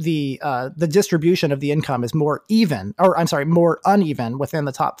 the distribution of the income is more even, or I'm sorry, more uneven within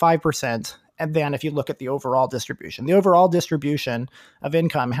the top 5%. And then if you look at the overall distribution of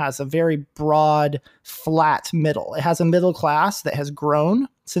income has a very broad, flat middle. It has a middle class that has grown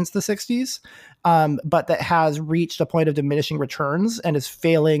since the 60s, but that has reached a point of diminishing returns and is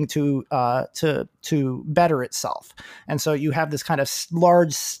failing to better itself. And so you have this kind of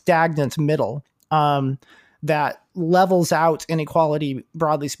large, stagnant middle that levels out inequality,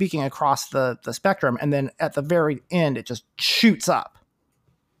 broadly speaking, across the spectrum. And then at the very end, it just shoots up.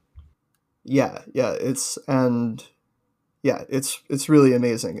 yeah. It's really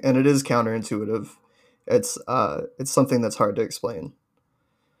amazing, and it is counterintuitive. It's something that's hard to explain.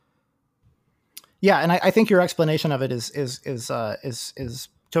 Yeah, and I think your explanation of it is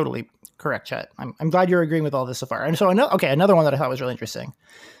totally correct, Chet. I'm glad you're agreeing with all this so far. And so another one that I thought was really interesting.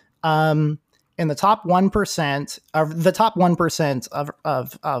 In the top 1%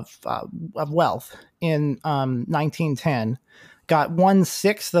 of wealth in 1910 got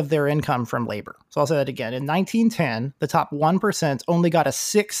 1/6 of their income from labor. So I'll say that again. In 1910, the top 1% only got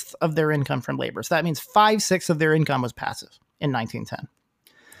 1/6 of their income from labor. So that means 5/6 of their income was passive in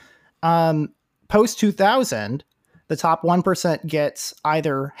 1910. Post 2000, the top 1% gets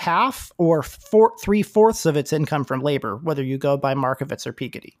either half or 3/4 of its income from labor, whether you go by Markovits or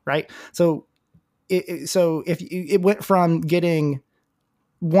Piketty, right? So it went from getting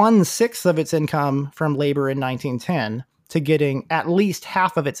 1/6 of its income from labor in 1910 to getting at least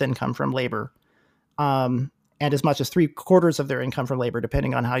half of its income from labor, and as much as 3/4 of their income from labor,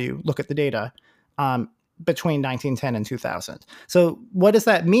 depending on how you look at the data, between 1910 and 2000. So what does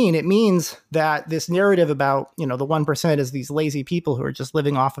that mean? It means that this narrative about, the 1% is these lazy people who are just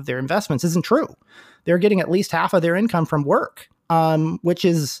living off of their investments isn't true. They're getting at least half of their income from work, which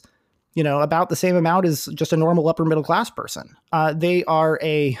is, about the same amount as just a normal upper middle class person. They are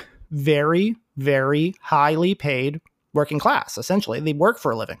a very, very highly paid working class. Essentially, they work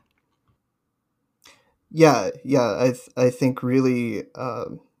for a living. Yeah. I think really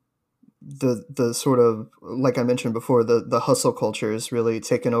the sort of, like I mentioned before, the hustle culture is really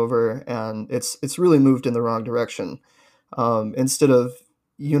taken over, and it's really moved in the wrong direction. Instead of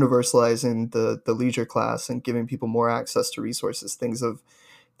universalizing the leisure class and giving people more access to resources, things have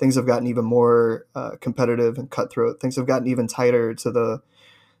gotten even more competitive and cutthroat. Things have gotten even tighter to the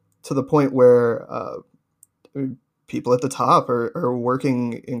point where people at the top are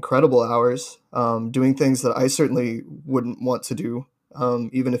working incredible hours, doing things that I certainly wouldn't want to do,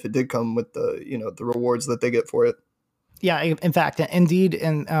 even if it did come with the rewards that they get for it. Yeah, in fact, indeed,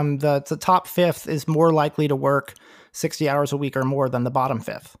 and the top fifth is more likely to work 60 hours a week or more than the bottom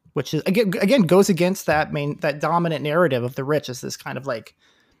fifth, which is again goes against that dominant narrative of the rich as this kind of like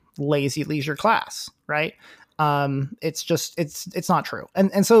lazy leisure class, right? It's not true.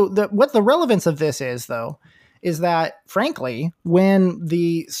 And so what the relevance of this is, though, is that, frankly, when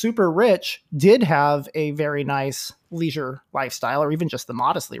the super rich did have a very nice leisure lifestyle, or even just the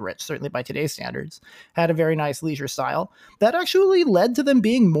modestly rich, certainly by today's standards, had a very nice leisure style, that actually led to them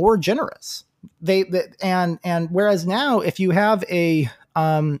being more generous. And whereas now, if you have a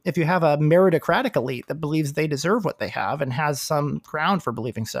meritocratic elite that believes they deserve what they have and has some ground for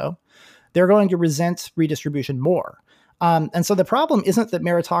believing so, they're going to resent redistribution more. And so the problem isn't that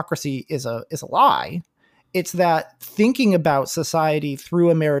meritocracy is a lie. It's that thinking about society through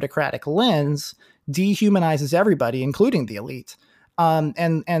a meritocratic lens dehumanizes everybody, including the elite,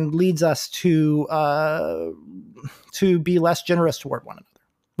 and leads us to be less generous toward one another.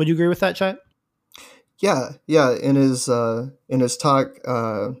 Would you agree with that, Chet? Yeah. In his talk,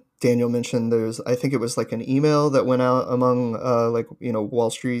 Daniel mentioned I think it was like an email that went out among Wall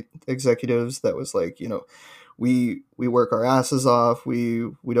Street executives that was like, we work our asses off.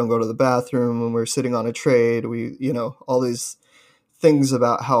 We don't go to the bathroom when we're sitting on a trade. We, all these things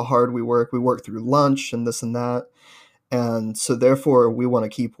about how hard we work. We work through lunch and this and that. And so therefore we want to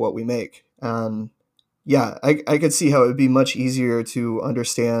keep what we make. And yeah, I could see how it would be much easier to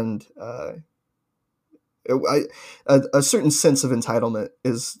understand a certain sense of entitlement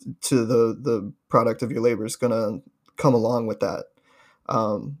is to the product of your labor is going to come along with that.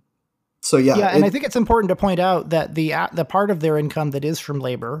 So yeah, Yeah, and I think it's important to point out that the part of their income that is from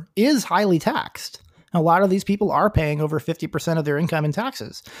labor is highly taxed. A lot of these people are paying over 50% of their income in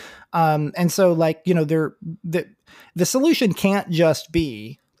taxes, and so like the solution can't just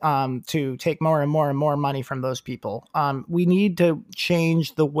be to take more and more and more money from those people. We need to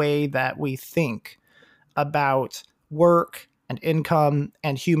change the way that we think about work and income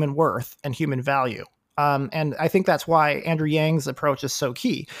and human worth and human value. And I think that's why Andrew Yang's approach is so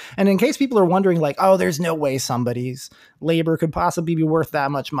key. And in case people are wondering, like, oh, there's no way somebody's labor could possibly be worth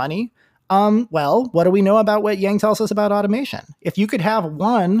that much money. Well, what do we know about what Yang tells us about automation? If you could have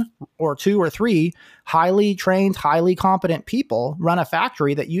one or two or three highly trained, highly competent people run a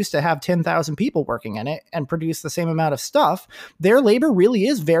factory that used to have 10,000 people working in it and produce the same amount of stuff, their labor really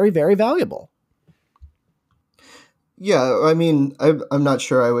is very, very valuable. Yeah, I mean, I'm not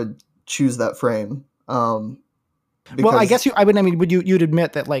sure I would choose that frame. Well, I Because guess I would. I mean, you'd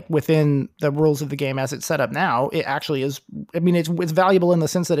admit that like within the rules of the game as it's set up now, it actually is. I mean, it's valuable in the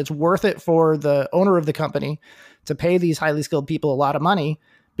sense that it's worth it for the owner of the company to pay these highly skilled people a lot of money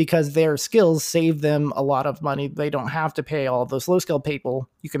because their skills save them a lot of money. They don't have to pay all of those low skilled people.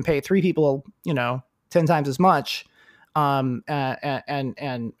 You can pay three people, 10 times as much, and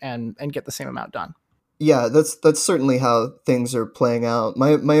get the same amount done. yeah, that's certainly how things are playing out.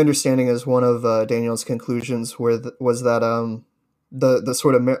 My understanding is one of Daniel's conclusions was that the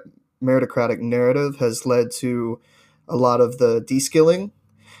sort of meritocratic narrative has led to a lot of the de-skilling,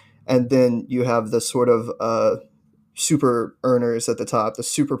 and then you have the sort of super earners at the top, the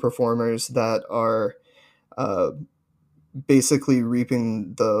super performers that are uh, basically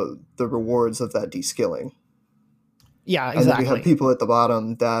reaping the rewards of that de-skilling. Yeah, And then you have exactly. people at the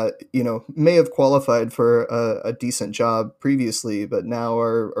bottom that may have qualified for a decent job previously, but now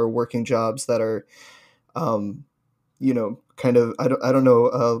are working jobs that are um, kind of I don't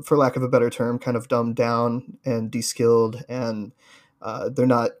know, for lack of a better term, kind of dumbed down and de-skilled, and they're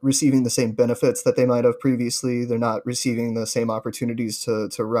not receiving the same benefits that they might have previously. They're not receiving the same opportunities to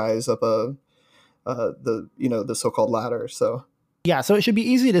rise up the so-called ladder. So Yeah, so it should be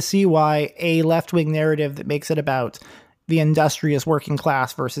easy to see why a left wing narrative that makes it about the industrious working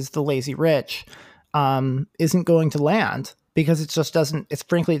class versus the lazy rich isn't going to land because it just doesn't. It's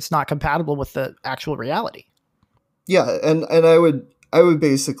frankly, it's not compatible with the actual reality. yeah, and I would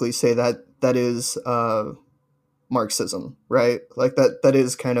basically say that that is Marxism, right? Like that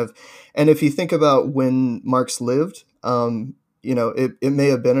is kind of, and if you think about when Marx lived, it may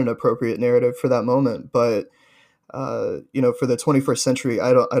have been an appropriate narrative for that moment, but for the 21st century,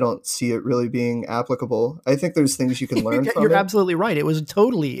 I don't see it really being applicable. I think there's things you can learn from You're it. absolutely right. It was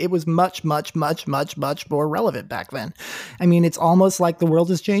much, much, much, much, much more relevant back then. I mean, it's almost like the world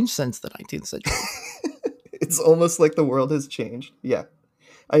has changed since the 19th century. It's almost like the world has changed. Yeah,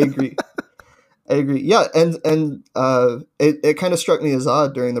 I agree. I agree. Yeah, and it kind of struck me as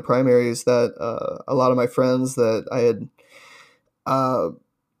odd during the primaries that a lot of my friends that I had uh,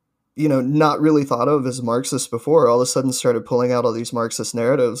 not really thought of as Marxists before, all of a sudden started pulling out all these Marxist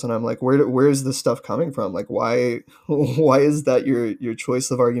narratives, and I'm like, where is this stuff coming from? Like, why why is that your choice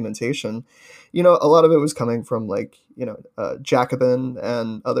of argumentation? A lot of it was coming from like Jacobin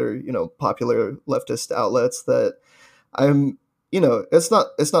and other popular leftist outlets that I'm it's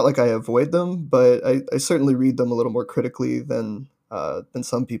not like I avoid them, but I certainly read them a little more critically than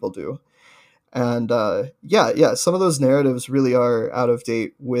some people do. And yeah, some of those narratives really are out of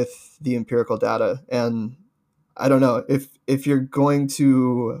date with the empirical data. And I don't know if you're going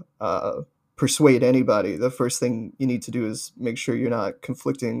to persuade anybody, the first thing you need to do is make sure you're not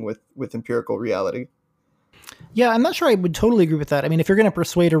conflicting with empirical reality. Yeah, I'm not sure I would totally agree with that. I mean, if you're going to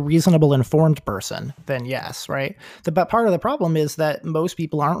persuade a reasonable, informed person, then yes, right? But part of the problem is that most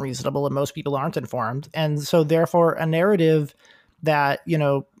people aren't reasonable and most people aren't informed. And so, therefore, a narrative that,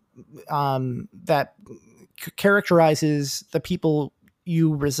 that characterizes the people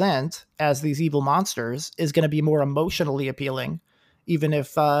you resent as these evil monsters is going to be more emotionally appealing, even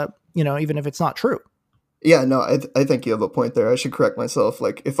if, even if it's not true. Yeah, no, I think you have a point there. I should correct myself.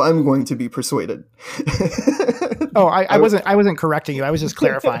 Like, if I'm going to be persuaded, Oh, I I, wasn't correcting you. I was just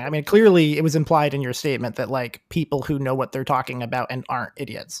clarifying. I mean, clearly it was implied in your statement that like people who know what they're talking about and aren't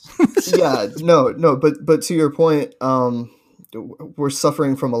idiots. yeah, no, but to your point, we're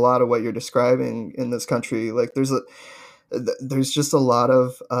suffering from a lot of what you're describing in this country. Like, there's just a lot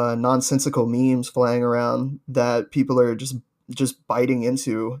of nonsensical memes flying around that people are just biting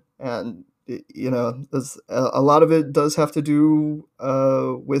into, and a lot of it does have to do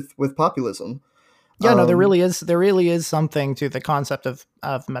with populism. Yeah, no, there really is something to the concept of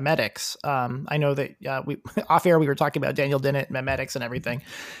memetics. I know that we off air we were talking about Daniel Dennett, memetics, and everything,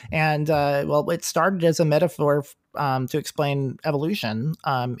 and well, it started as a metaphor to explain evolution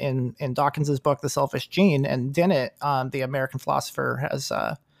in Dawkins's book, The Selfish Gene, and Dennett, the American philosopher, has.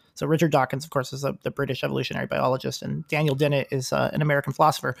 So Richard Dawkins, of course, is the British evolutionary biologist, and Daniel Dennett is an American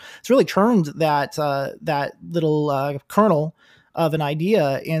philosopher. It's really turned that little kernel of an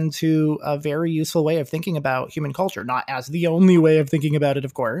idea into a very useful way of thinking about human culture, not as the only way of thinking about it,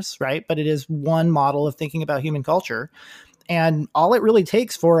 of course, right? But it is one model of thinking about human culture. And all it really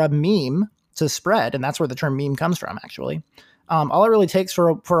takes for a meme to spread, and that's where the term meme comes from, actually. All it really takes for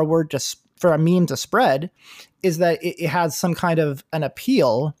a meme to spread is that it has some kind of an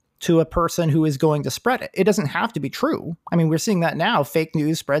appeal to a person who is going to spread it. It doesn't have to be true. I mean, we're seeing that now. Fake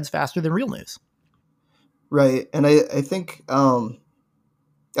news spreads faster than real news. Right, and I think I'll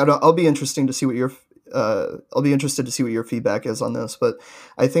be interesting to see what your I'll be interested to see what your feedback is on this. But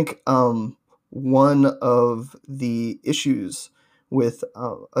I think one of the issues with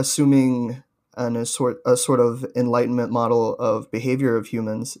assuming a sort of enlightenment model of behavior of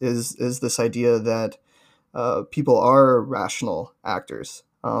humans is this idea that people are rational actors,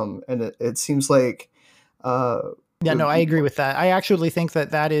 and it seems like yeah, no, I agree with that. I actually think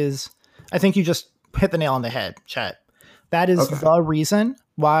that is. I think you just hit the nail on the head, Chet. That is Okay. the reason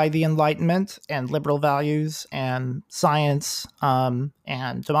why the Enlightenment and liberal values and science and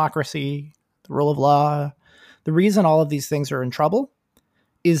democracy, the rule of law, the reason all of these things are in trouble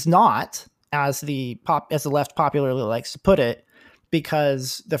is not, as the left popularly likes to put it,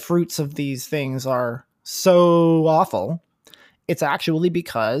 because the fruits of these things are so awful. It's actually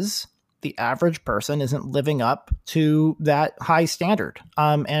because the average person isn't living up to that high standard.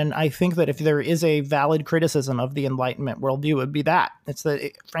 And I think that if there is a valid criticism of the Enlightenment worldview, it would be that. It's that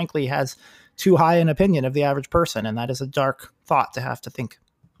it frankly has too high an opinion of the average person. And that is a dark thought to have to think.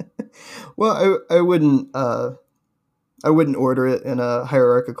 Well, I wouldn't order it in a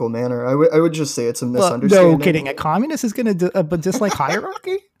hierarchical manner. I would just say it's a Well, misunderstanding. no kidding. A communist is going to dislike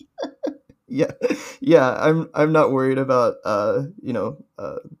hierarchy? Yeah. I'm not worried about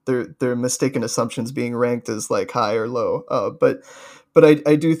their mistaken assumptions being ranked as like high or low. But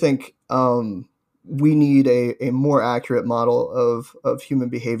I do think we need a more accurate model of human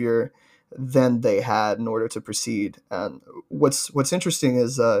behavior than they had in order to proceed. And what's interesting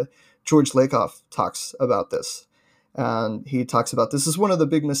is George Lakoff talks about this, and he talks about this is one of the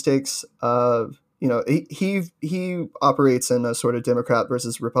big mistakes. He operates in a sort of Democrat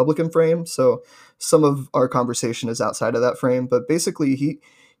versus Republican frame, so some of our conversation is outside of that frame. But basically,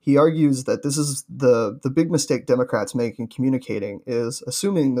 he argues that this is the big mistake Democrats make in communicating is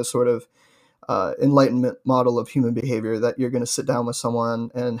assuming the sort of Enlightenment model of human behavior that you're going to sit down with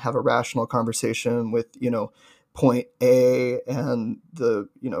someone and have a rational conversation with point A and the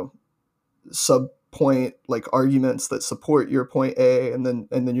sub point like arguments that support your point A, and then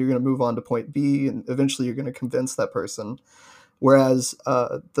you're going to move on to point B, and eventually you're going to convince that person. Whereas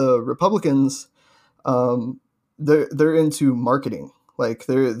the Republicans, they're into marketing. Like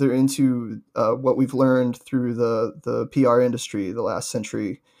they're into what we've learned through the PR industry the last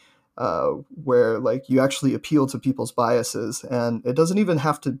century, where like you actually appeal to people's biases, and it doesn't even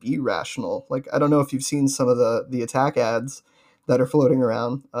have to be rational. Like I don't know if you've seen some of the attack ads that are floating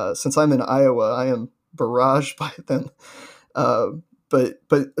around. Since I'm in Iowa, I am barraged by them.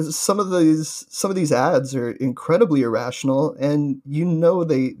 But some of these ads are incredibly irrational, and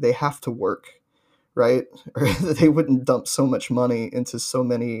they have to work, right? Or they wouldn't dump so much money into so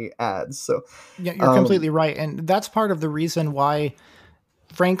many ads. So yeah, you're completely right, and that's part of the reason why,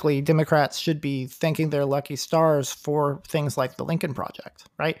 frankly, Democrats should be thanking their lucky stars for things like the Lincoln Project,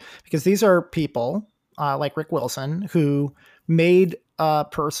 right? Because these are people like Rick Wilson who made a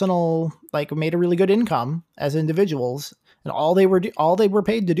really good income as individuals, and all they were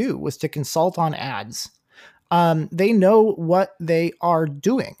paid to do was to consult on ads. They know what they are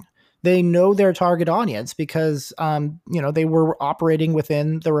doing. They know their target audience because, they were operating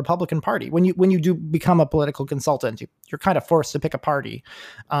within the Republican Party. When you do become a political consultant, you're kind of forced to pick a party,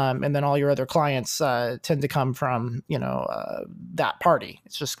 and then all your other clients tend to come from that party.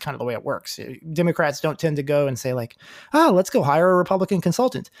 It's just kind of the way it works. Democrats don't tend to go and say like, "Oh, let's go hire a Republican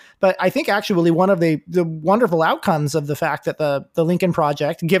consultant." But I think actually one of the wonderful outcomes of the fact that the Lincoln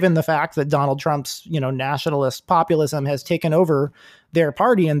Project, given the fact that Donald Trump's nationalist populism has taken over their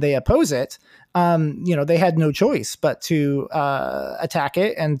party and they oppose it, they had no choice but to attack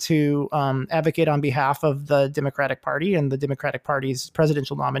it and to advocate on behalf of the Democratic Party and the Democratic Party's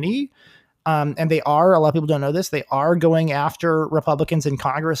presidential nominee, And they are, a lot of people don't know this, they are going after Republicans in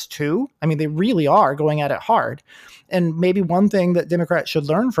Congress too. I mean, they really are going at it hard. And maybe one thing that Democrats should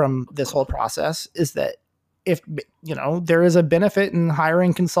learn from this whole process is that if, there is a benefit in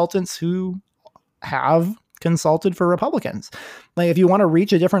hiring consultants who have consulted for Republicans. Like, if you want to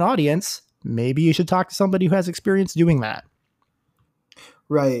reach a different audience, maybe you should talk to somebody who has experience doing that.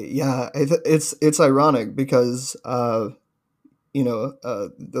 Right. Yeah. It's ironic because,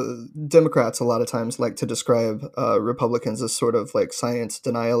 the Democrats a lot of times like to describe Republicans as sort of like science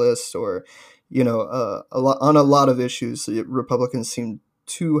denialists, or, on a lot of issues, Republicans seem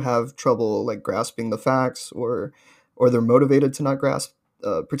to have trouble like grasping the facts, or they're motivated to not grasp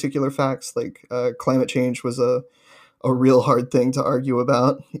particular facts. Like climate change was a real hard thing to argue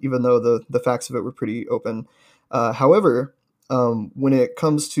about, even though the facts of it were pretty open. However, when it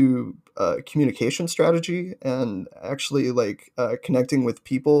comes to communication strategy and actually like connecting with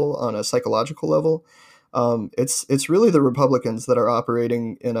people on a psychological level, it's really the Republicans that are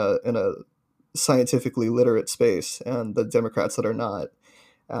operating in a scientifically literate space, and the Democrats that are not.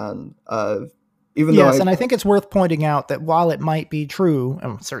 And even though and I think it's worth pointing out that while it might be true,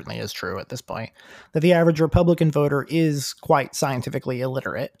 and certainly is true at this point, that the average Republican voter is quite scientifically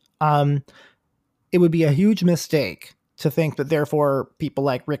illiterate, it would be a huge mistake to think that therefore people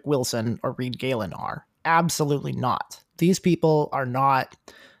like Rick Wilson or Reed Galen are. Absolutely not. These people are not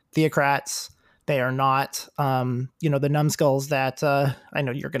theocrats. They are not, the numbskulls that I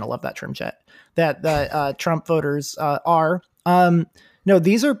know you're going to love that term, Chet, that the Trump voters are. No,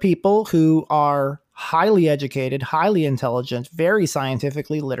 these are people who are highly educated, highly intelligent, very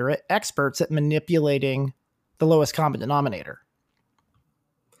scientifically literate, experts at manipulating the lowest common denominator.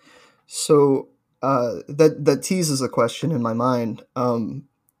 So that teases a question in my mind.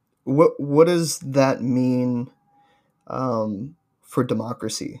 What does that mean for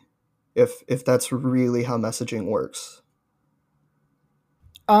democracy, if that's really how messaging works?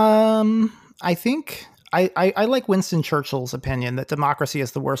 I think I like Winston Churchill's opinion that democracy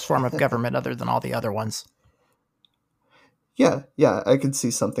is the worst form of government other than all the other ones. Yeah, I could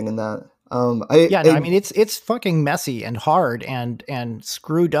see something in that. I mean, it's fucking messy and hard and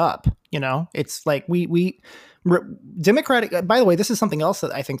screwed up. It's like Democratic. By the way, this is something else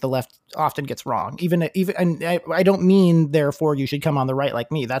that I think the left often gets wrong. And I don't mean therefore you should come on the right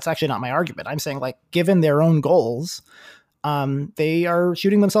like me. That's actually not my argument. I'm saying, like, given their own goals, they are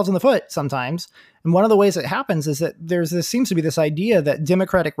shooting themselves in the foot sometimes. And one of the ways it happens is that seems to be this idea that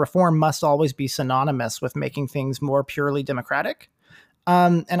democratic reform must always be synonymous with making things more purely democratic.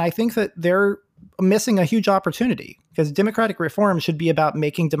 And I think that they're missing a huge opportunity, because democratic reform should be about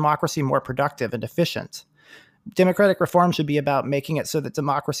making democracy more productive and efficient. Democratic reform should be about making it so that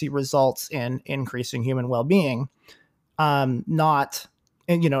democracy results in increasing human well-being, not...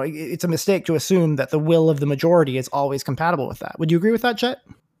 And, it's a mistake to assume that the will of the majority is always compatible with that. Would you agree with that, Chet?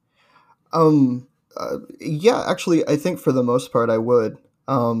 Yeah, actually, I think for the most part I would.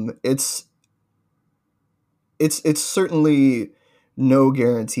 It's certainly no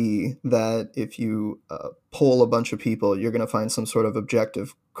guarantee that if you poll a bunch of people, you're going to find some sort of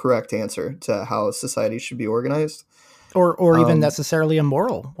objective, correct answer to how society should be organized. Or even necessarily a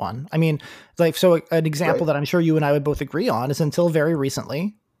moral one. I mean, like, so an example that I'm sure you and I would both agree on is, until very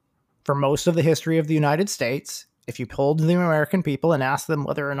recently, for most of the history of the United States, if you polled the American people and asked them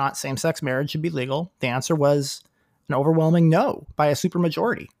whether or not same-sex marriage should be legal, the answer was an overwhelming no by a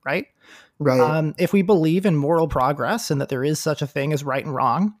supermajority, right? Right. If we believe in moral progress and that there is such a thing as right and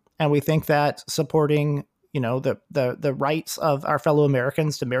wrong, and we think that supporting, the rights of our fellow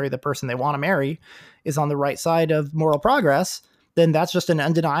Americans to marry the person they want to marry is on the right side of moral progress, then that's just an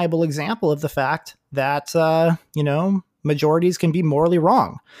undeniable example of the fact that, majorities can be morally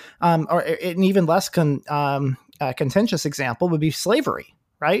wrong. Or an even less contentious example would be slavery,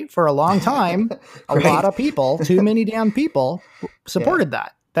 right? For a long time, a lot of people, too many damn people, supported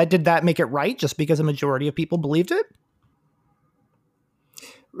that. Did that make it right just because a majority of people believed it?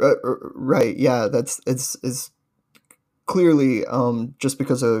 Right. Yeah, it's clearly just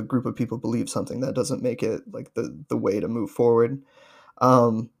because a group of people believe something, that doesn't make it like the way to move forward.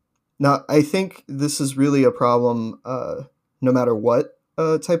 Now, I think this is really a problem no matter what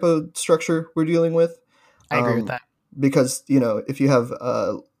type of structure we're dealing with. I agree with that. Because, if you have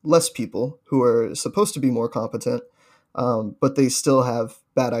less people who are supposed to be more competent, but they still have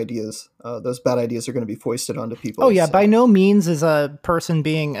bad ideas, those bad ideas are going to be foisted onto people. Oh, yeah. So. By no means is a person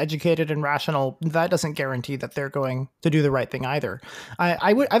being educated and rational, that doesn't guarantee that they're going to do the right thing either.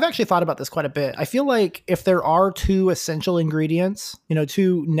 I've actually thought about this quite a bit. I feel like if there are two essential ingredients,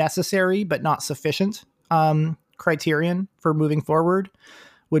 two necessary but not sufficient criterion for moving forward,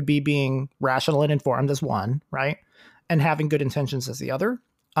 would be being rational and informed as one, right? And having good intentions as the other.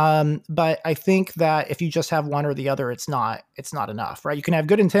 But I think that if you just have one or the other, it's not enough, right? You can have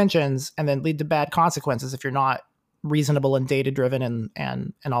good intentions and then lead to bad consequences if you're not reasonable and data driven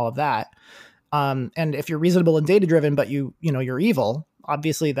and all of that. And if you're reasonable and data driven, but you're evil,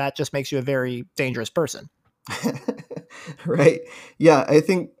 obviously that just makes you a very dangerous person. Right. Yeah, I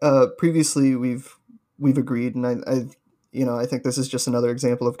think previously we've agreed, and I think this is just another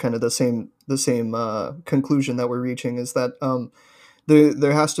example of kind of the same conclusion that we're reaching, is that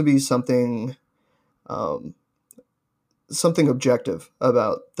there has to be um, something objective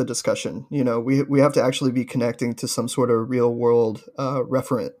about the discussion. We have to actually be connecting to some sort of real world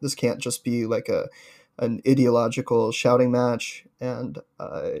referent. This can't just be like an ideological shouting match, and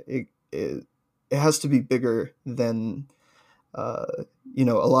it has to be bigger than a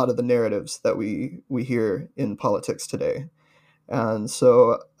lot of the narratives that we hear in politics today. And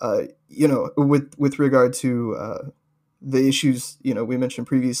so with regard to the issues we mentioned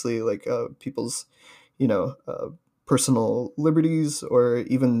previously, like people's personal liberties, or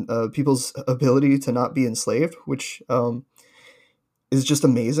even people's ability to not be enslaved, which is just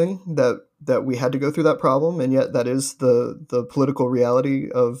amazing that we had to go through that problem, and yet that is the political reality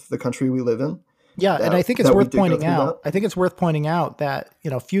of the country we live in. Yeah, and I think it's That we worth did go pointing through that. out. I think it's worth pointing out that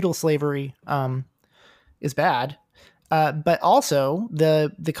feudal slavery is bad, but also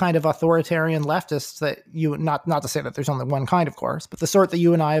the kind of authoritarian leftists that not to say that there's only one kind, of course, but the sort that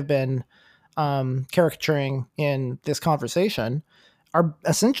you and I have been caricaturing in this conversation are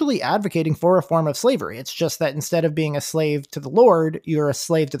essentially advocating for a form of slavery. It's just that instead of being a slave to the Lord, you're a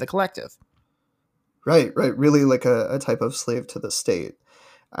slave to the collective. Right, right. Really like a type of slave to the state.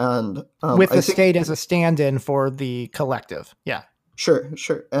 And With I the think, state as a stand-in for the collective. Yeah. sure,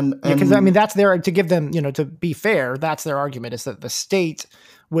 sure. Yeah, because I mean that's their, to give them, to be fair, that's their argument, is that the state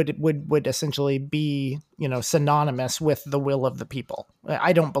would essentially be, synonymous with the will of the people.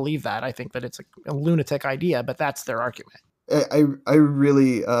 I don't believe that. I think that it's a lunatic idea, but that's their argument. I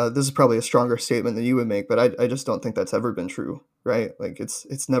really this is probably a stronger statement than you would make, but I just don't think that's ever been true, right? Like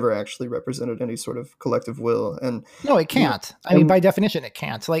it's never actually represented any sort of collective will, and No, it you know, can't. I mean, and by definition, it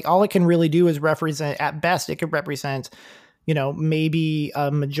can't. Like, all it can really do is represent, at best, it could represent, maybe a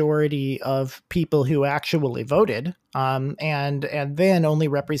majority of people who actually voted, and then only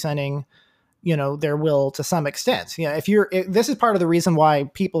representing, their will to some extent. This is part of the reason why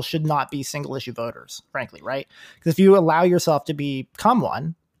people should not be single issue voters, frankly, right? Because if you allow yourself to become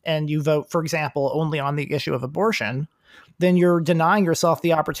one and you vote, for example, only on the issue of abortion, then you're denying yourself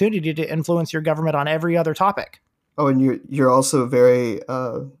the opportunity to influence your government on every other topic. oh, and you're also very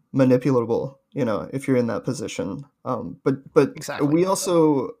manipulable, if you're in that position. But Exactly. we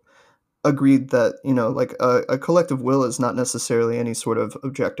also agreed that like a collective will is not necessarily any sort of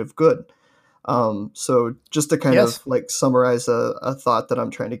objective good. So just to kind of Yes. like summarize a thought that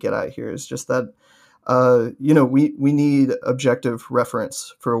I'm trying to get at here is just that we need objective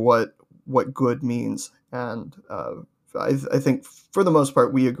reference for what good means, and I think for the most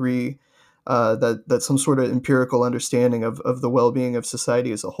part we agree that some sort of empirical understanding of the well-being of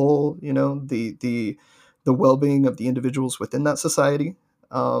society as a whole, the well-being of the individuals within that society,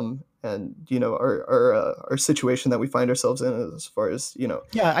 and our situation that we find ourselves in as far as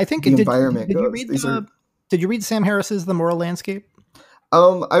Yeah, I think the it did. environment Did you goes. read These are Did you read Sam Harris's The Moral Landscape?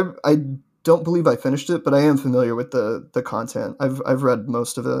 I don't believe I finished it, but I am familiar with the content. I've read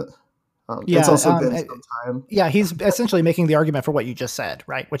most of it. It's Yeah, also been some time. yeah, he's essentially making the argument for what you just said,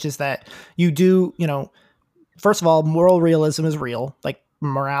 right? Which is that you do, first of all, moral realism is real. Like,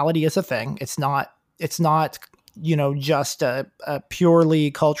 morality is a thing. It's not, just a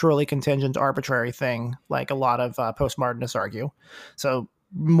purely culturally contingent arbitrary thing, like a lot of postmodernists argue. So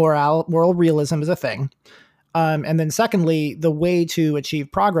moral realism is a thing. And then secondly, the way to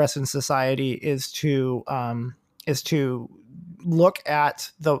achieve progress in society is to look at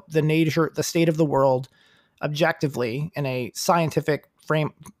the nature, the state of the world objectively in a scientific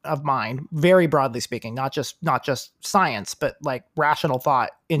frame of mind, very broadly speaking, not just science, but like rational thought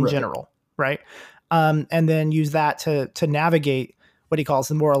in Right. general, right? And then use that to navigate what he calls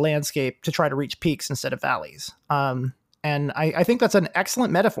the moral landscape to try to reach peaks instead of valleys. And I think that's an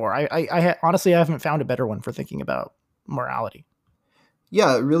excellent metaphor. Honestly, I haven't found a better one for thinking about morality.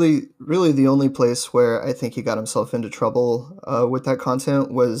 Yeah, really, really, the only place where I think he got himself into trouble with that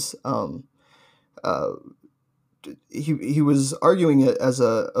content was uh, he was arguing it as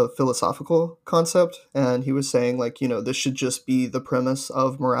a philosophical concept, and he was saying like this should just be the premise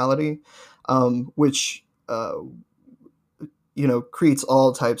of morality, which creates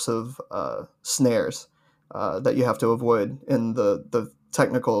all types of snares. that you have to avoid in the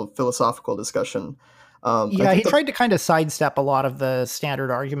technical philosophical discussion. I Yeah, he think tried to kind of sidestep a lot of the standard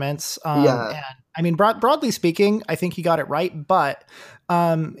arguments. yeah, And I mean, broadly speaking, I think he got it right. But,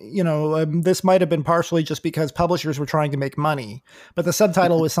 this might have been partially just because publishers were trying to make money. But the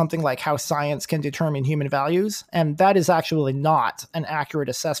subtitle was something like How Science Can Determine Human Values. And that is actually not an accurate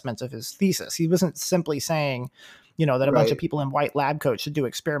assessment of his thesis. He wasn't simply saying, that a bunch of right, people in white lab coats should do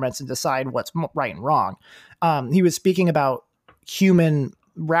experiments and decide what's right and wrong. He was speaking about human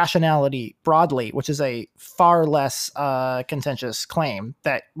rationality broadly, which is a far less contentious claim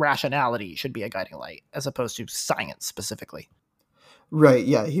that rationality should be a guiding light as opposed to science specifically. right.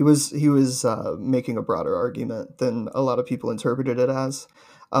 Yeah, he was making a broader argument than a lot of people interpreted it as.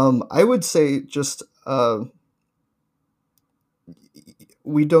 I would say just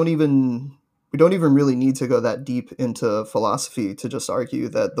we don't even we don't even really need to go that deep into philosophy to just argue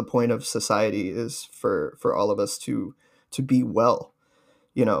that the point of society is for all of us to be well,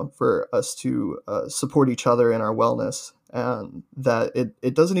 for us to support each other in our wellness, and that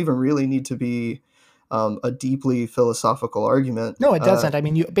it doesn't even really need to be a deeply philosophical argument. No, it doesn't. I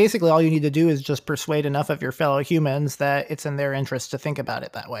mean, you basically all you need to do is just persuade enough of your fellow humans that it's in their interest to think about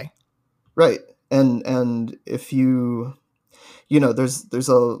it that way. Right. And if there's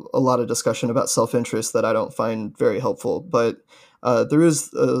a lot of discussion about self-interest that I don't find very helpful, but there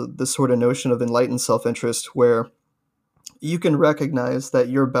is this sort of notion of enlightened self-interest where you can recognize that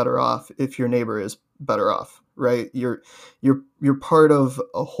you're better off if your neighbor is better off, right? You're part of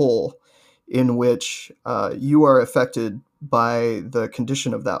a whole in which you are affected by the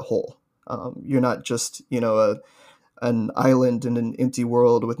condition of that whole. You're not just an island in an empty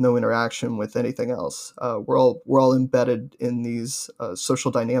world with no interaction with anything else. We're all embedded in these social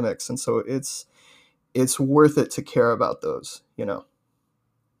dynamics, and so it's worth it to care about those.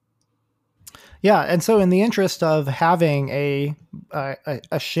 Yeah, and so in the interest of having a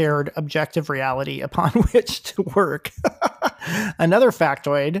shared objective reality upon which to work, another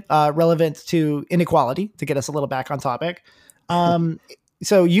factoid relevant to inequality to get us a little back on topic.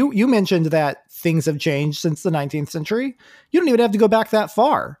 So you mentioned that things have changed since the 19th century. You don't even have to go back that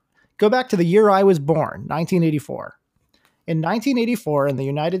far. Go back to the year I was born, 1984. In 1984, in the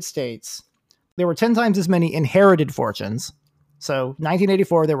United States, there were 10 times as many inherited fortunes. So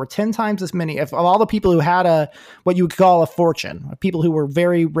 1984, there were 10 times as many of all the people who had what you would call a fortune, people who were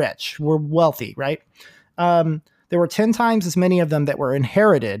very rich, were wealthy, right? There were 10 times as many of them that were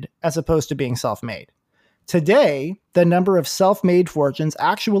inherited as opposed to being self-made. Today, the number of self-made fortunes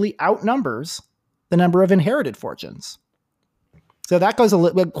actually outnumbers the number of inherited fortunes. So that goes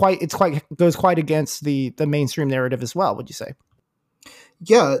goes quite against the mainstream narrative as well. Would you say?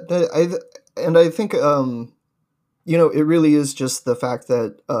 Yeah, I think it really is just the fact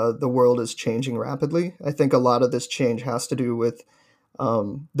that the world is changing rapidly. I think a lot of this change has to do with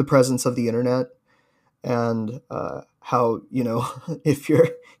the presence of the internet and how if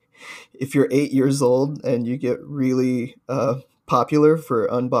you're 8 years old and you get really popular for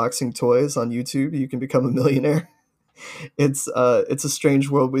unboxing toys on YouTube, you can become a millionaire. It's a strange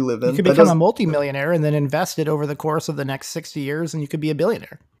world we live in. You could become a multimillionaire and then invest it over the course of the next 60 years, and you could be a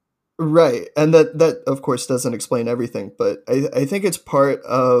billionaire. Right, and that of course doesn't explain everything, but I think it's part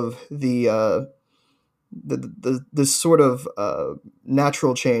of this sort of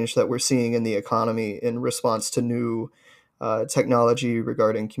natural change that we're seeing in the economy in response to new technology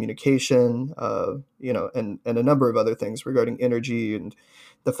regarding communication, and a number of other things regarding energy, and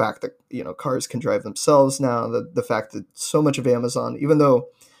the fact that cars can drive themselves now. The fact that so much of Amazon, even though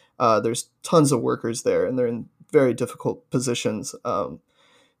there's tons of workers there and they're in very difficult positions,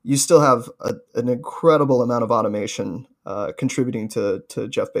 you still have an incredible amount of automation contributing to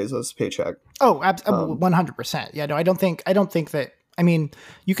Jeff Bezos' paycheck. Oh, 100%. Yeah, no, I don't think that. I mean,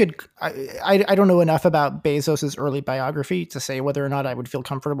 you could. I don't know enough about Bezos's early biography to say whether or not I would feel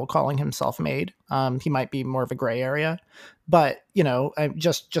comfortable calling him self-made. He might be more of a gray area, but the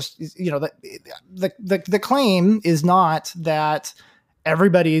claim is not that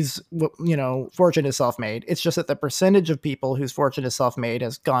everybody's fortune is self-made. It's just that the percentage of people whose fortune is self-made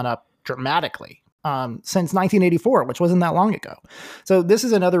has gone up dramatically since 1984, which wasn't that long ago. So this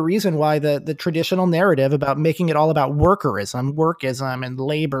is another reason why the traditional narrative about making it all about workism and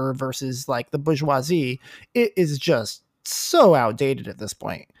labor versus like the bourgeoisie, it is just so outdated at this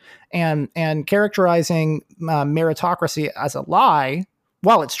point. And characterizing meritocracy as a lie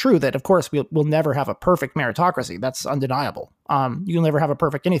while it's true that, of course, we'll never have a perfect meritocracy, that's undeniable. You'll never have a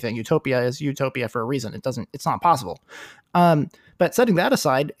perfect anything. Utopia is utopia for a reason. It's not possible. But setting that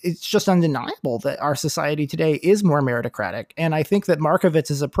aside, it's just undeniable that our society today is more meritocratic. And I think that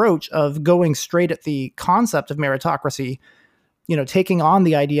Markovitz's approach of going straight at the concept of meritocracy, taking on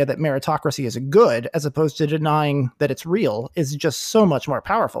the idea that meritocracy is a good as opposed to denying that it's real, is just so much more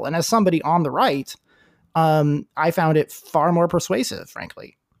powerful. And as somebody on the right, I found it far more persuasive,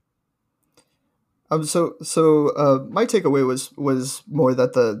 frankly. So my takeaway was more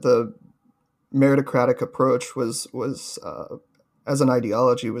that the meritocratic approach was as an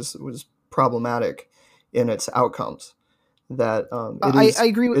ideology was problematic in its outcomes. That I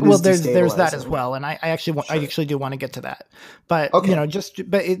agree with. Well, there's that as well, and I actually do want to get to that, but okay.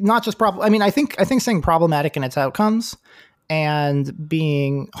 Not just problem. I mean, I think saying problematic in its outcomes and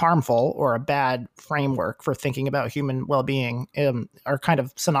being harmful or a bad framework for thinking about human well-being are kind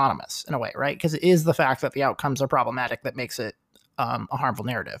of synonymous in a way, right? Because it is the fact that the outcomes are problematic that makes it a harmful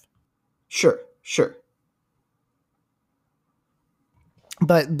narrative. Sure.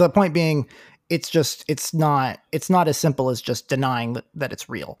 But the point being, it's not as simple as just denying that it's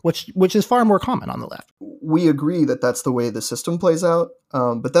real, which is far more common on the left. We agree that that's the way the system plays out,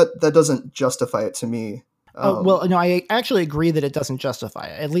 but that doesn't justify it to me. I actually agree that it doesn't justify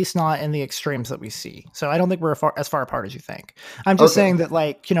it, at least not in the extremes that we see. So I don't think we're as far apart as you think. I'm just saying that,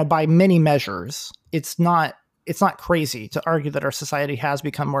 by many measures, it's not crazy to argue that our society has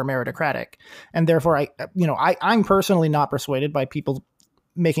become more meritocratic. And therefore, I'm personally not persuaded by people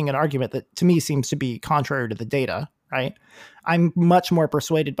making an argument that to me seems to be contrary to the data, right? I'm much more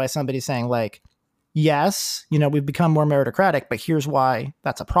persuaded by somebody saying yes, we've become more meritocratic, but here's why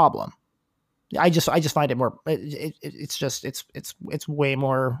that's a problem. I just find it more. It's way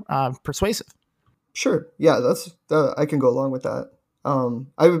more persuasive. Sure, yeah, that's I can go along with that.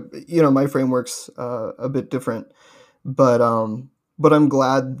 My framework's a bit different, but I'm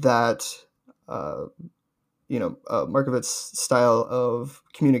glad that Markovitz's style of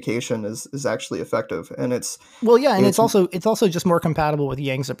communication is actually effective, and it's it's also just more compatible with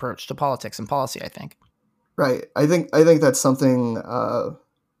Yang's approach to politics and policy, I think. Right. I think that's something.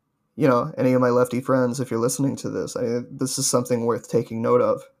 Any of my lefty friends, if you're listening to this, this is something worth taking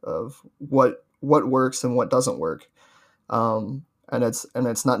note of what works and what doesn't work. And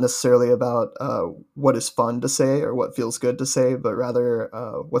it's not necessarily about what is fun to say or what feels good to say, but rather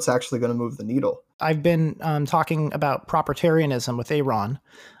what's actually going to move the needle. I've been talking about propertarianism with Aaron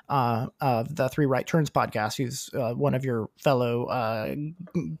of the Three Right Turns podcast, who's one of your fellow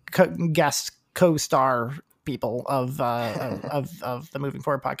guest co-star people of the Moving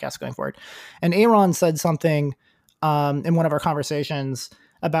Forward podcast going forward. And Aaron said something in one of our conversations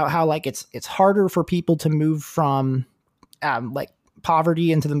about how it's harder for people to move from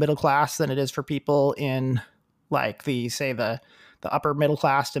poverty into the middle class than it is for people in the upper middle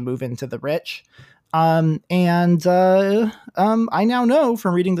class to move into the rich. I now know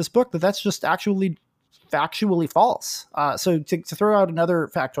from reading this book that that's just actually factually false. So to throw out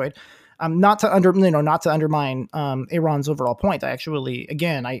another factoid, not to undermine Aaron's overall point. I actually,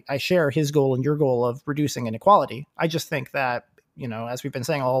 again, I share his goal and your goal of reducing inequality. I just think that, as we've been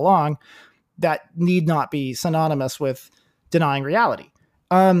saying all along, that need not be synonymous with denying reality.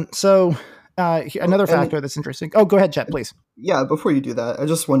 Another factor that's interesting. Oh, go ahead, Chet, please. Yeah, before you do that, I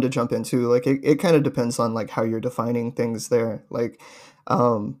just wanted to jump into it kind of depends on how you're defining things there.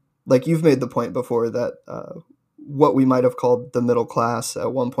 You've made the point before that what we might have called the middle class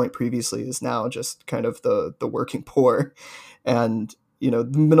at one point previously is now just kind of the working poor. And, the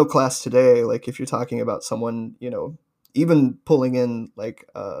middle class today, if you're talking about someone, even pulling in a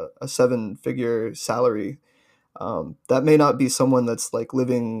 7-figure salary, that may not be someone that's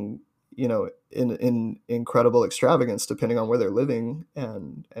living, in incredible extravagance, depending on where they're living.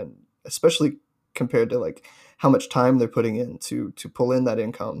 And especially compared to how much time they're putting in to pull in that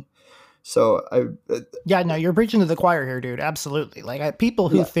income. So you're preaching to the choir here, dude. Absolutely. People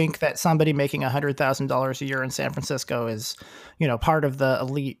who think that somebody making $100,000 a year in San Francisco is, part of the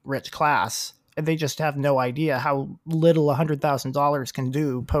elite rich class, and they just have no idea how little $100,000 can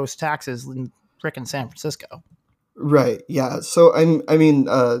do post taxes in frickin' San Francisco. Right. Yeah. So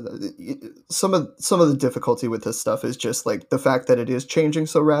some of the difficulty with this stuff is just the fact that it is changing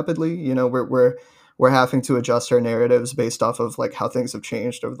so rapidly. We're having to adjust our narratives based off of how things have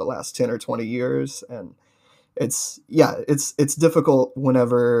changed over the last 10 or 20 years. And it's difficult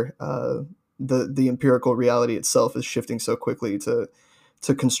whenever the empirical reality itself is shifting so quickly to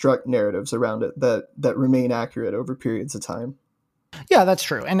construct narratives around it that remain accurate over periods of time. Yeah, that's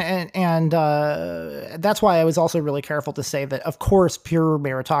true, and that's why I was also really careful to say that, of course, pure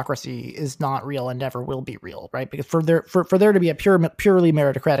meritocracy is not real and never will be real, right? Because for there to be a purely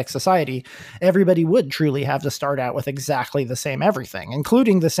meritocratic society, everybody would truly have to start out with exactly the same everything,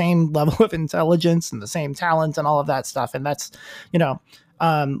 including the same level of intelligence and the same talent and all of that stuff. And that's, you know,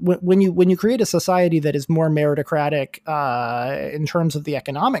 when you create a society that is more meritocratic in terms of the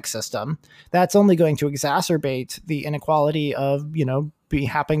economic system, that's only going to exacerbate the inequality of, you know, be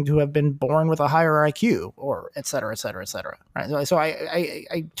happening to have been born with a higher IQ, or et cetera, et cetera, et cetera. Right. So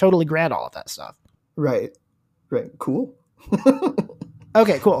I totally grant all of that stuff. Right. Right. Cool.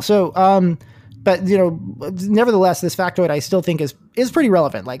 Okay, cool. So, but you know, nevertheless, this factoid I still think is pretty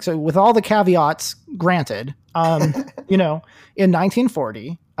relevant. Like, so with all the caveats granted, you know, in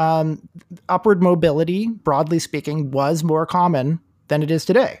 1940, upward mobility, broadly speaking, was more common than it is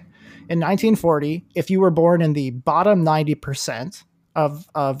today. In 1940, if you were born in the bottom 90% of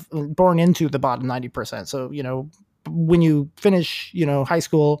born into the bottom 90%, so you know, when you finish, you know, high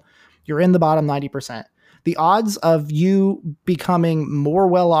school, you're in the bottom 90%. The odds of you becoming more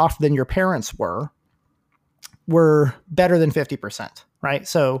well off than your parents were better than 50%, right?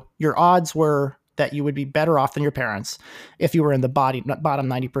 So your odds were that you would be better off than your parents if you were in the bottom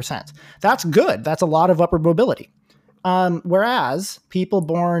 90%. That's good. That's a lot of upward mobility. Whereas people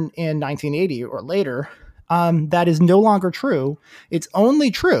born in 1980 or later, that is no longer true. It's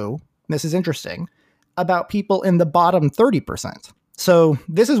only true, this is interesting, about people in the bottom 30%. So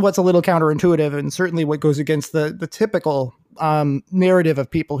this is what's a little counterintuitive, and certainly what goes against the typical narrative of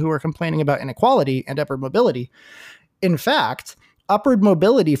people who are complaining about inequality and upward mobility. In fact, upward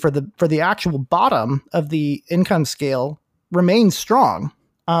mobility for the actual bottom of the income scale remains strong.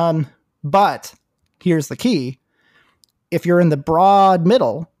 But here's the key. If you're in the broad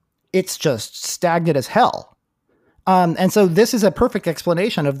middle, it's just stagnant as hell. And so this is a perfect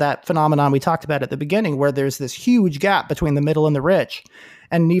explanation of that phenomenon we talked about at the beginning, where there's this huge gap between the middle and the rich,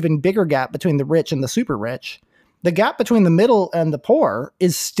 and an even bigger gap between the rich and the super rich. The gap between the middle and the poor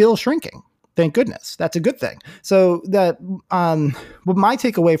is still shrinking. Thank goodness. That's a good thing. So that what my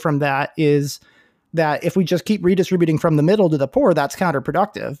takeaway from that is that if we just keep redistributing from the middle to the poor, that's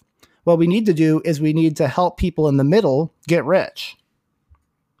counterproductive. What we need to do is we need to help people in the middle get rich.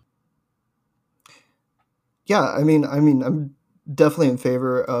 Yeah, I'm definitely in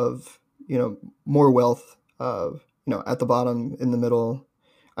favor of, you know, more wealth, you know, at the bottom, in the middle.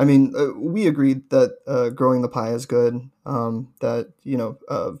 I mean, we agreed that growing the pie is good. That, you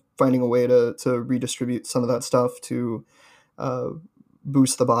know, finding a way to redistribute some of that stuff to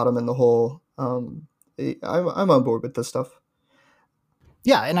boost the bottom and the whole. I'm on board with this stuff.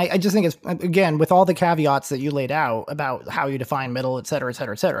 Yeah, and I just think it's, again, with all the caveats that you laid out about how you define middle, et cetera, et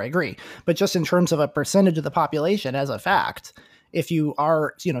cetera, et cetera, I agree. But just in terms of a percentage of the population as a fact, if you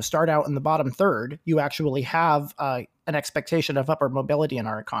are, you know, start out in the bottom third, you actually have an expectation of upward mobility in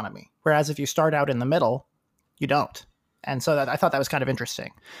our economy. Whereas if you start out in the middle, you don't. And so that I thought that was kind of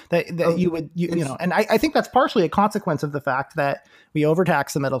interesting that you would, you know, and I think that's partially a consequence of the fact that we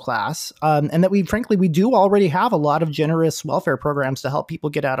overtax the middle class, and that we do already have a lot of generous welfare programs to help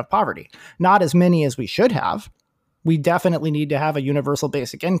people get out of poverty. Not as many as we should have. We definitely need to have a universal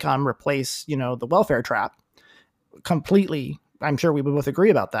basic income replace, you know, the welfare trap completely. I'm sure we would both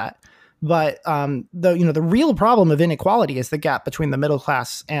agree about that. But the real problem of inequality is the gap between the middle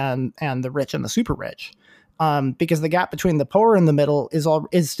class and the rich and the super rich. Because the gap between the poor and the middle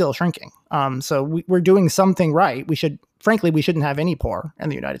is still shrinking. So we're doing something right. We shouldn't have any poor in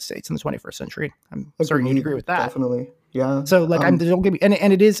the United States in the 21st century. I'm certain you'd agree with that. Definitely, yeah. So like, don't give me, and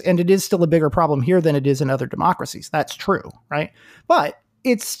it is still a bigger problem here than it is in other democracies. That's true, right? But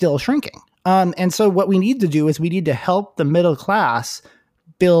it's still shrinking. And so what we need to do is we need to help the middle class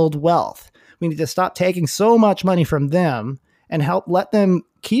build wealth. We need to stop taking so much money from them and let them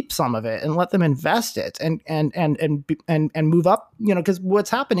keep some of it and let them invest it and move up, you know, because what's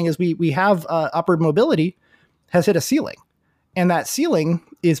happening is we have upward mobility has hit a ceiling, and that ceiling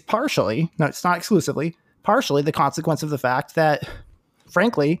is it's not exclusively, partially the consequence of the fact that,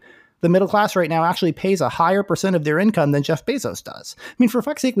 frankly, the middle class right now actually pays a higher percent of their income than Jeff Bezos does. I mean, for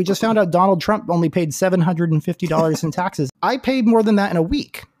fuck's sake, we just found out Donald Trump only paid $750 in taxes. I paid more than that in a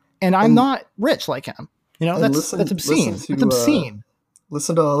week, and I'm not rich like him. You know, that's obscene. It's obscene.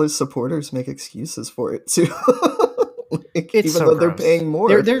 Listen to all his supporters make excuses for it too. Even though they're paying more.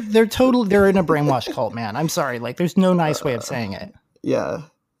 They're in a brainwash cult, man. I'm sorry. Like, there's no nice way of saying it. Yeah.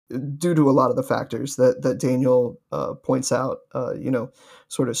 Due to a lot of the factors that Daniel points out, you know,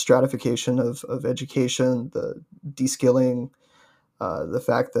 sort of stratification of education, the de-skilling, the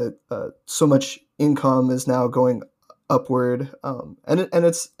fact that so much income is now going upward,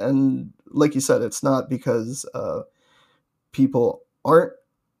 and like you said, it's not because people aren't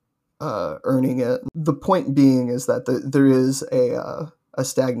earning it. The point being is that there is a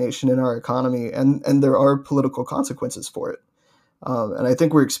stagnation in our economy, and there are political consequences for it. And I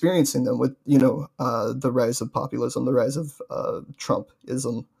think we're experiencing them with the rise of populism, the rise of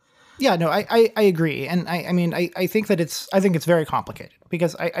Trumpism. Yeah, no, I agree, and I mean I think that I think it's very complicated,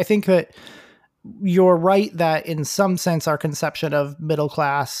 because I think that you're right that in some sense our conception of middle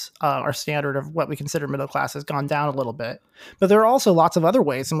class, our standard of what we consider middle class, has gone down a little bit. But there are also lots of other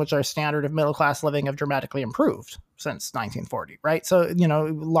ways in which our standard of middle class living have dramatically improved since 1940, right? So,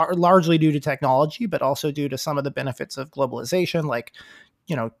 largely due to technology, but also due to some of the benefits of globalization, like,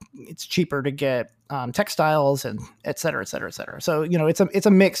 it's cheaper to get textiles and et cetera, et cetera, et cetera. So, it's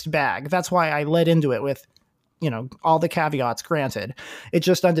a mixed bag. That's why I led into it with all the caveats granted. It's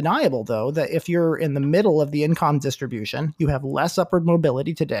just undeniable, though, that if you're in the middle of the income distribution, you have less upward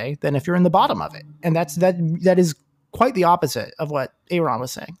mobility today than if you're in the bottom of it. And that is quite the opposite of what Aaron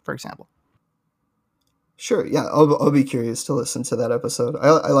was saying, for example. Sure. Yeah. I'll be curious to listen to that episode.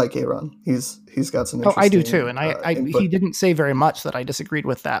 I like Aaron. He's got some interesting. Oh, I do too. And he didn't say very much that I disagreed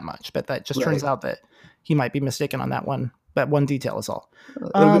with that much, but that just turns out that he might be mistaken on that one. That one detail is all.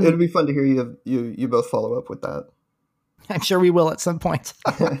 It'll be fun to hear you both follow up with that. I'm sure we will at some point.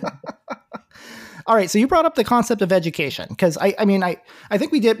 All right. So you brought up the concept of education, because I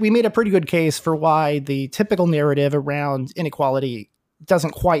think we made a pretty good case for why the typical narrative around inequality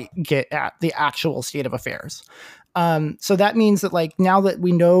doesn't quite get at the actual state of affairs. So that means that, like, now that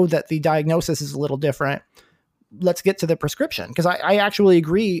we know that the diagnosis is a little different, let's get to the prescription, because I actually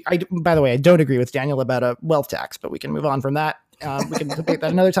agree. By the way, I don't agree with Daniel about a wealth tax, but we can move on from that. We can debate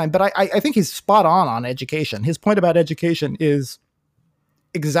that another time. But I think he's spot on education. His point about education is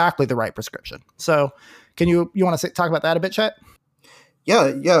exactly the right prescription. So can you want to talk about that a bit, Chet?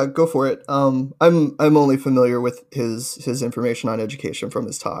 Yeah, go for it. I'm only familiar with his information on education from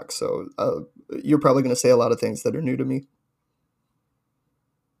his talk, so you're probably going to say a lot of things that are new to me.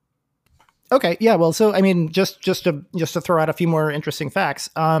 Okay. Yeah. Well, so, I mean, just to throw out a few more interesting facts.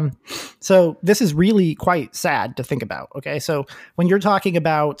 So this is really quite sad to think about. Okay. So when you're talking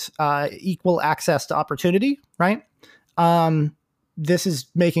about equal access to opportunity, right? This is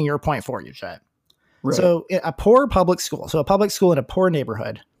making your point for you, Chet. Right. So a poor public school, a public school in a poor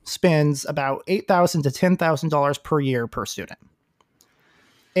neighborhood, spends about $8,000 to $10,000 per year per student.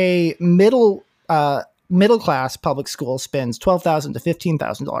 A middle class public school spends $12,000 to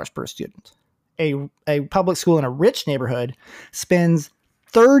 $15,000 per student. A public school in a rich neighborhood spends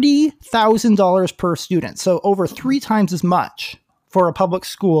 $30,000 per student. So over 3 times as much for a public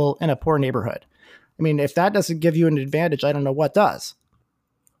school in a poor neighborhood. I mean, if that doesn't give you an advantage, I don't know what does.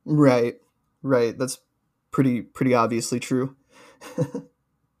 Right. That's pretty obviously true.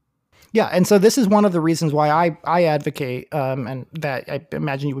 Yeah. And so this is one of the reasons why I advocate, and that I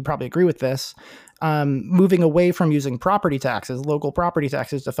imagine you would probably agree with this, moving away from using local property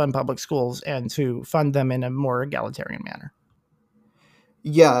taxes to fund public schools, and to fund them in a more egalitarian manner.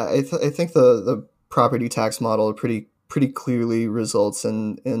 Yeah, I think the property tax model pretty clearly results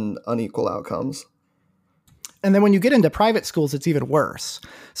in unequal outcomes. And then when you get into private schools, it's even worse.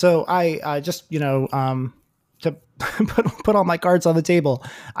 So I just, to put all my cards on the table,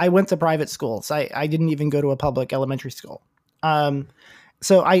 I went to private schools. I didn't even go to a public elementary school.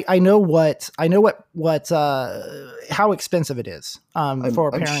 So I know how expensive it is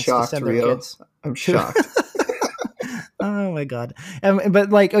for parents to send their kids. I'm shocked. Oh my God.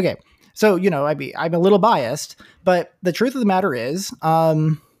 But like, okay. So, I'm a little biased, but the truth of the matter is,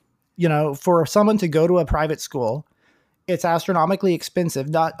 for someone to go to a private school, it's astronomically expensive,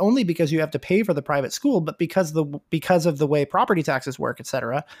 not only because you have to pay for the private school, but because of the way property taxes work, et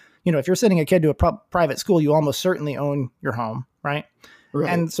cetera. If you're sending a kid to a private school, you almost certainly own your home, right? Right.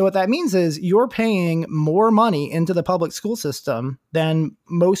 And so what that means is you're paying more money into the public school system than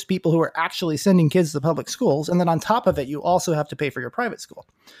most people who are actually sending kids to public schools. And then on top of it, you also have to pay for your private school.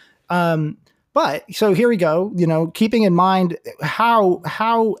 But so here we go, keeping in mind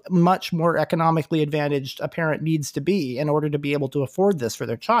how much more economically advantaged a parent needs to be in order to be able to afford this for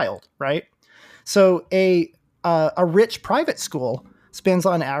their child, right? So a rich private school spends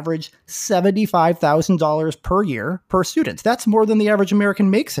on average $75,000 per year per student. That's more than the average American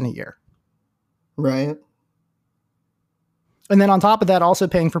makes in a year. Right. And then on top of that, also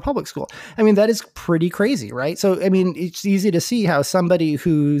paying for public school. I mean, that is pretty crazy, right? So, I mean, it's easy to see how somebody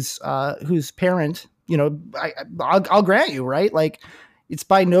whose parent, I'll grant you, right? Like, it's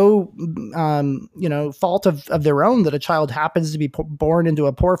by no, fault of their own that a child happens to be born into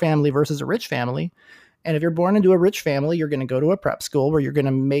a poor family versus a rich family. And if you're born into a rich family, you're going to go to a prep school where you're going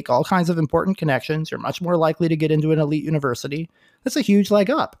to make all kinds of important connections. You're much more likely to get into an elite university. That's a huge leg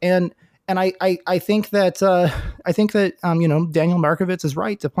up. And I think that Daniel Markovits is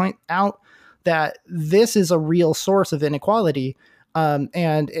right to point out that this is a real source of inequality,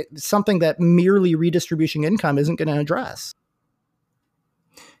 and it's something that merely redistributing income isn't going to address.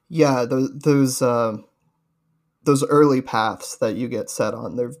 Yeah, those early paths that you get set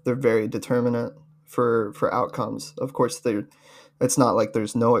on, they're very determinant for outcomes. Of course, it's not like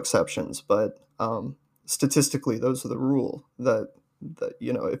there's no exceptions, but statistically, those are the rule. That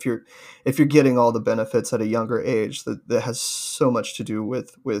if you're getting all the benefits at a younger age, that has so much to do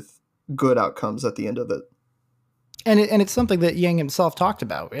with good outcomes at the end of it. And it's something that Yang himself talked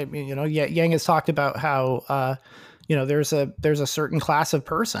about. I mean, Yang has talked about how there's a certain class of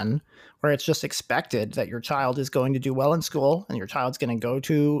person where it's just expected that your child is going to do well in school and your child's going to go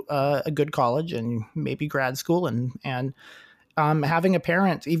to a good college and maybe grad school, and having a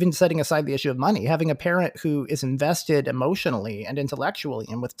parent, even setting aside the issue of money, having a parent who is invested emotionally and intellectually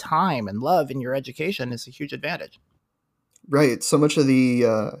and with time and love in your education is a huge advantage. Right. So much of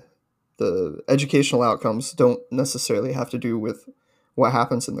the educational outcomes don't necessarily have to do with what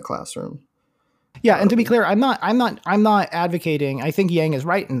happens in the classroom. Yeah, and to be clear, I'm not advocating. I think Yang is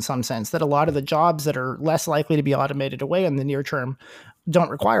right in some sense that a lot of the jobs that are less likely to be automated away in the near term don't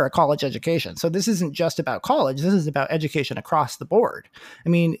require a college education. So this isn't just about college. This is about education across the board. I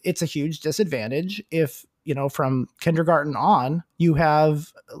mean, it's a huge disadvantage if, from kindergarten on, you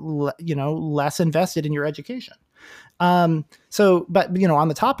have, less invested in your education. But on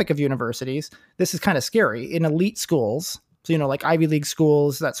the topic of universities, this is kind of scary. In elite schools, so, like Ivy League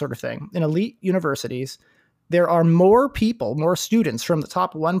schools, that sort of thing, in elite universities, there are more students from the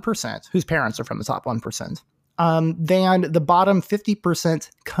top 1% whose parents are from the top 1%. Than the bottom 50%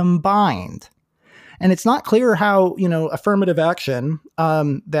 combined. And it's not clear how, affirmative action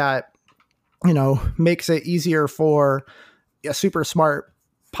that, makes it easier for a super smart,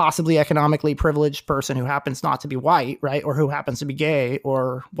 possibly economically privileged person who happens not to be white, right, or who happens to be gay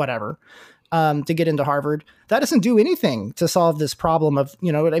or whatever, to get into Harvard. That doesn't do anything to solve this problem of,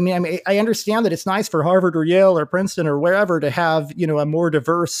 what I mean? I understand that it's nice for Harvard or Yale or Princeton or wherever to have, a more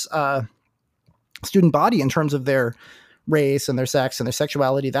diverse student body in terms of their race and their sex and their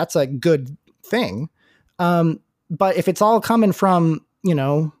sexuality. That's a good thing. But if it's all coming from,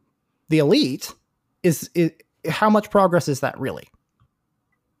 the elite, is how much progress is that really?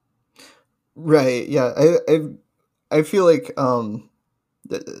 Right. Yeah. I feel like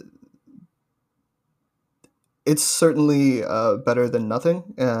it's certainly better than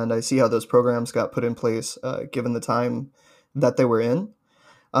nothing. And I see how those programs got put in place given the time that they were in.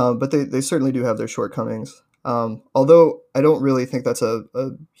 But they certainly do have their shortcomings. Although I don't really think that's a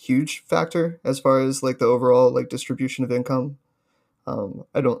huge factor as far as like the overall like distribution of income.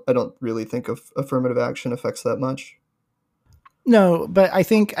 I don't really think of affirmative action affects that much. No, but I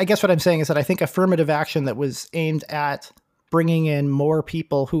guess what I'm saying is that I think affirmative action that was aimed at bringing in more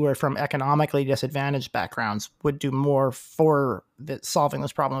people who are from economically disadvantaged backgrounds would do more for solving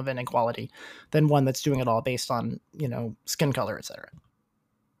this problem of inequality than one that's doing it all based on, skin color, et cetera.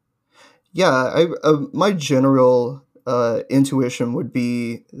 Yeah, my general intuition would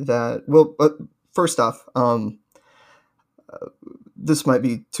be that, well, first off, this might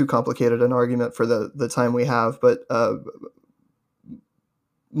be too complicated an argument for the time we have, but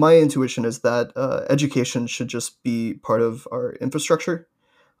my intuition is that education should just be part of our infrastructure,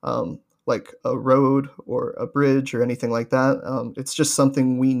 like a road or a bridge or anything like that. It's just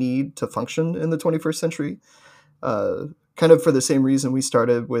something we need to function in the 21st century. Kind of for the same reason we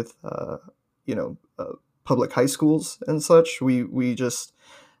started with, public high schools and such. We just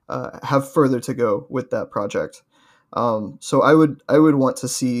have further to go with that project. So I would want to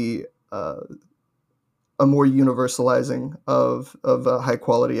see a more universalizing of a high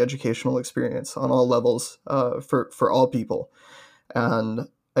quality educational experience on all levels for all people, and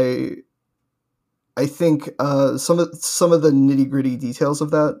I think some of the nitty gritty details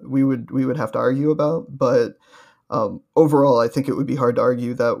of that we would have to argue about, but overall, I think it would be hard to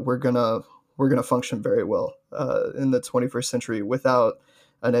argue that we're gonna function very well in the 21st century without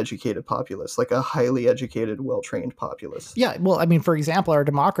an educated populace, like a highly educated, well-trained populace. Yeah, well, I mean, for example, our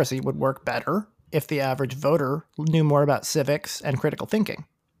democracy would work better if the average voter knew more about civics and critical thinking.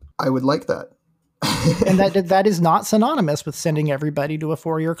 I would like that. And that is not synonymous with sending everybody to a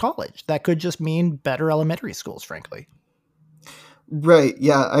 4-year college. That could just mean better elementary schools, frankly. Right.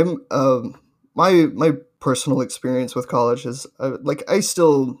 Yeah. I'm my personal experience with college is I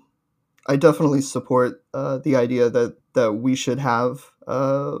definitely support the idea that we should have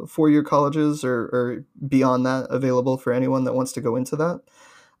four-year colleges or beyond that available for anyone that wants to go into that.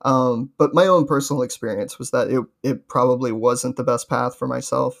 But my own personal experience was that it probably wasn't the best path for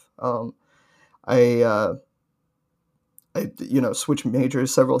myself. I, uh, I switched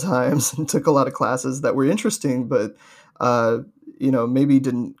majors several times and took a lot of classes that were interesting, but uh, maybe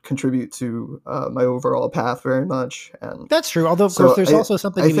didn't contribute to my overall path very much. And That's true. Although, of course, so there's also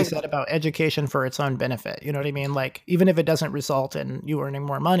something I to be think, said about education for its own benefit. You know what I mean? Like, even if it doesn't result in you earning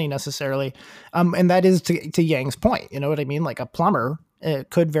more money necessarily, and that is to Yang's point. You know what I mean? Like a plumber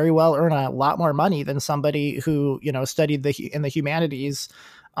could very well earn a lot more money than somebody who studied in the humanities,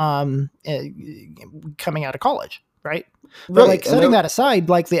 coming out of college, right? But like right, and setting that aside,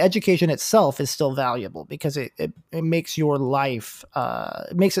 like the education itself is still valuable because it makes your life,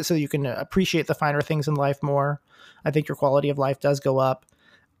 it makes it so you can appreciate the finer things in life more. I think your quality of life does go up.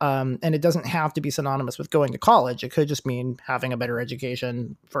 And it doesn't have to be synonymous with going to college. It could just mean having a better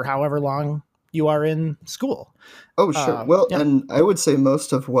education for however long you are in school. oh, sure. Well, Yeah. and I would say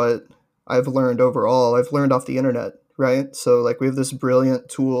most of what I've learned overall, I've learned off the internet, right? So like we have this brilliant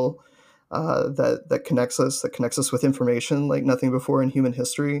tool that connects us with information like nothing before in human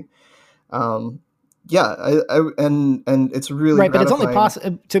history. Um, yeah, and it's really Right, but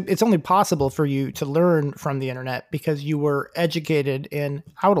gratifying. it's only possible for you to learn from the internet because you were educated in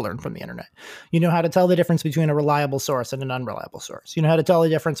how to learn from the internet. You know how to tell the difference between a reliable source and an unreliable source. You know how to tell the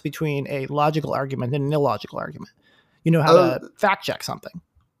difference between a logical argument and an illogical argument. You know how Uh, to fact check something.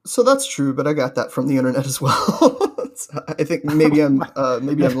 so that's true, but I got that from the internet as well. So I think maybe I'm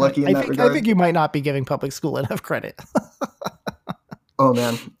lucky in that I regard. think you might not be giving public school enough credit. Oh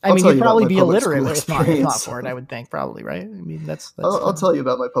man, I I'll mean, tell you'd you about probably my be public illiterate school if not experience. for it. I would think probably, right? I mean, that's I'll tell you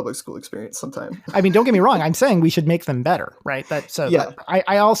about my public school experience sometime. I mean, don't get me wrong. I'm saying we should make them better, right? Yeah,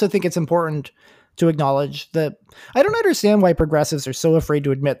 I also think it's important to acknowledge that I don't understand why progressives are so afraid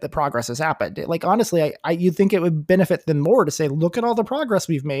to admit that progress has happened. Like, honestly, you'd think it would benefit them more to say, look at all the progress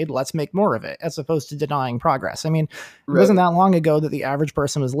we've made. Let's make more of it, as opposed to denying progress. I mean, it wasn't right. that long ago that the average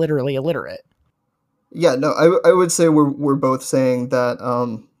person was literally illiterate. Yeah, no, I would say we're both saying that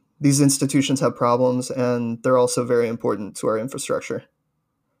these institutions have problems, and they're also very important to our infrastructure.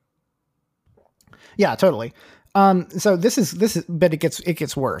 Yeah, totally. So but it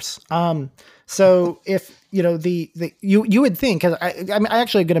gets worse. So if you would think, because I'm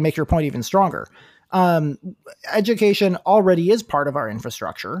actually going to make your point even stronger. Um, Education already is part of our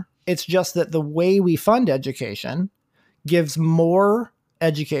infrastructure. It's just that the way we fund education gives more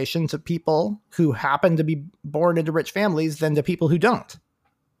education to people who happen to be born into rich families than to people who don't.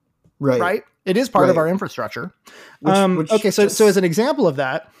 Right, Right? It is part of right. our infrastructure. Which Okay, so as just an example of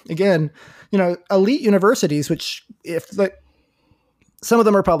that, again, elite universities, which if some of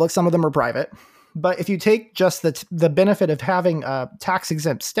them are public, some of them are private, but if you take just the benefit of having a tax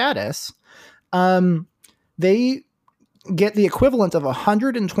exempt status, um, they get the equivalent of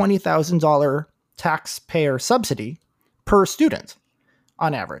 $120,000 taxpayer subsidy per student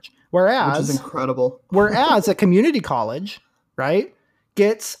on average. which is incredible. Whereas a community college, right,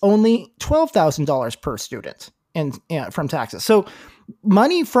 gets only $12,000 per student from taxes. So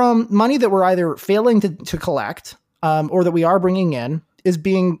money that we're either failing to collect, or that we are bringing in, is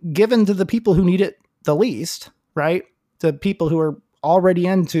being given to the people who need it the least, right? The people who are already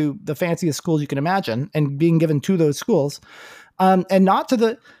into the fanciest schools you can imagine, and being given to those schools, and not to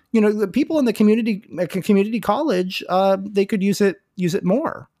the people in the community college. They could use it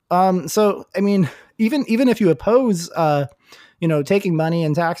more. So I mean, even if you oppose, taking money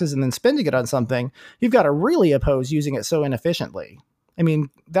and taxes and then spending it on something, you've got to really oppose using it so inefficiently. I mean,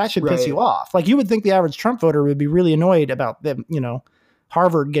 that should piss Right, you off. Like, you would think the average Trump voter would be really annoyed about them,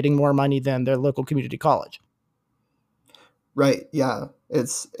 Harvard getting more money than their local community college. right. Yeah,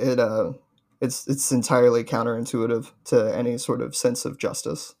 it's entirely counterintuitive to any sort of sense of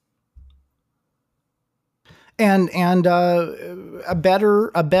justice. And a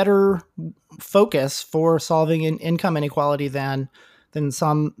better focus for solving income inequality than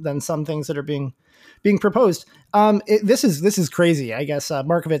some things that are being proposed. This is crazy. I guess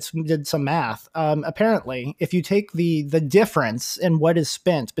Markovitz did some math. Apparently, if you take the difference in what is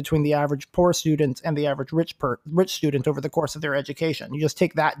spent between the average poor student and the average rich student over the course of their education, you just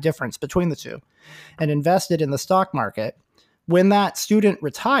take that difference between the two and invest it in the stock market. When that student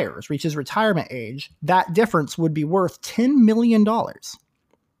reaches retirement age, that difference would be worth $10 million.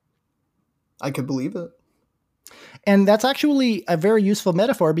 I could believe it. And that's actually a very useful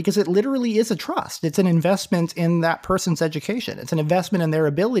metaphor because it literally is a trust. It's an investment in that person's education. It's an investment in their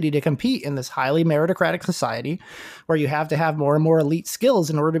ability to compete in this highly meritocratic society where you have to have more and more elite skills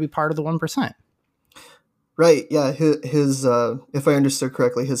in order to be part of the 1%. Right. Yeah. His if I understood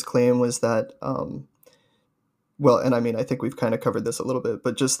correctly, his claim was that, well, and I mean, I think we've kind of covered this a little bit,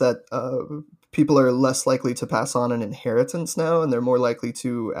 but just that people are less likely to pass on an inheritance now, and they're more likely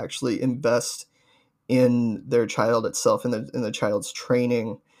to actually invest in their child itself, in the child's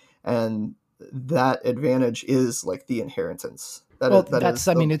training, and that advantage is like the inheritance. Well, That is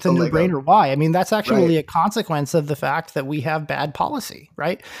I mean, it's a the no leg up. brainer. Why? I mean, that's Right. actually a consequence of the fact that we have bad policy,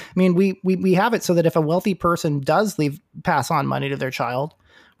 right? I mean, we have it so that if a wealthy person does pass on money to their child,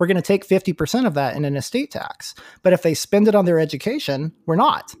 we're going to take 50% of that in an estate tax. But if they spend it on their education, we're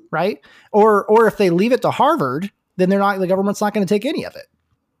not, right? Or if they leave it to Harvard, then the government's not going to take any of it.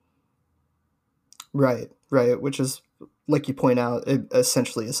 Right. Right. Which is, like you point out,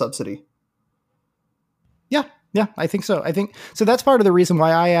 essentially a subsidy. Yeah, yeah, I think so. I think so. That's part of the reason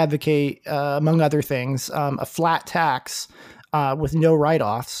why I advocate, among other things, a flat tax with no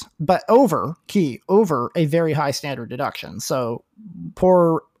write-offs, but over a very high standard deduction. So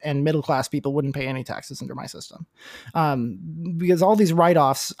poor and middle class people wouldn't pay any taxes under my system, because all these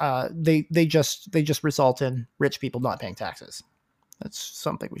write-offs, they just result in rich people not paying taxes. That's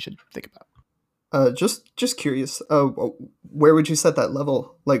something we should think about. Just curious. Where would you set that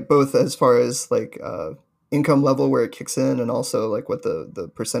level? Like both as far as like income level where it kicks in, and also like what the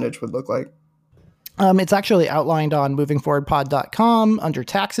percentage would look like. It's actually outlined on movingforwardpod.com under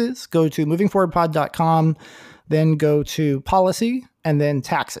taxes. Go to movingforwardpod.com, then go to policy and then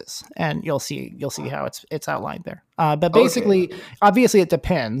taxes, and you'll see how it's outlined there. But Okay. basically, obviously, it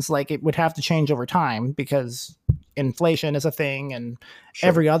depends. Like it would have to change over time because inflation is a thing and Sure.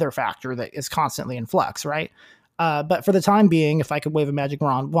 every other factor that is constantly in flux, right? But for the time being, if I could wave a magic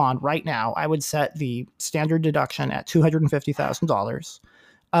wand right now, I would set the standard deduction at $250,000.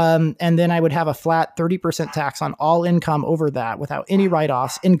 And then I would have a flat 30% tax on all income over that without any write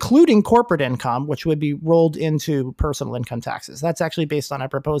offs, including corporate income, which would be rolled into personal income taxes. That's actually based on a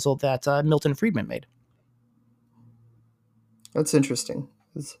proposal that Milton Friedman made. That's interesting.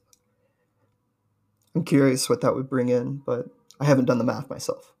 I'm curious what that would bring in, but I haven't done the math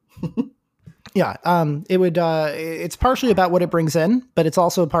myself. Yeah, it would. It's partially about what it brings in, but it's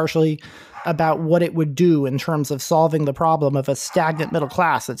also partially about what it would do in terms of solving the problem of a stagnant middle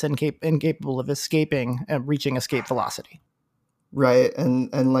class that's incapable of escaping and reaching escape velocity. Right.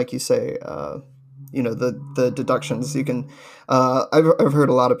 And like you say, the deductions you can. I've heard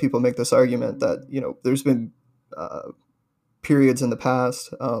a lot of people make this argument that there's been uh, periods in the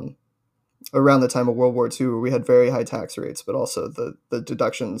past, around the time of World War II, where we had very high tax rates, but also the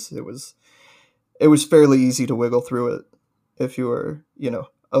deductions. It was fairly easy to wiggle through it if you were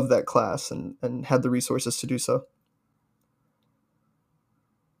of that class, and had the resources to do so.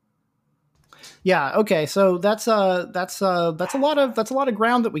 Yeah. Okay. So that's a lot of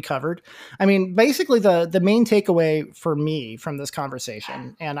ground that we covered. I mean, basically, the main takeaway for me from this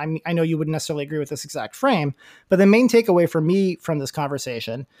conversation, and I know you wouldn't necessarily agree with this exact frame, but the main takeaway for me from this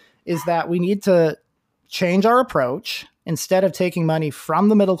conversation is that we need to change our approach instead of taking money from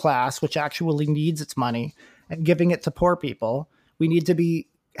the middle class, which actually needs its money, and giving it to poor people. We need to be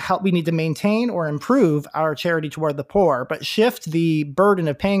help we need to maintain or improve our charity toward the poor, but shift the burden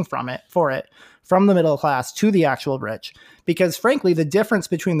of paying for it from the middle class to the actual rich. Because frankly, the difference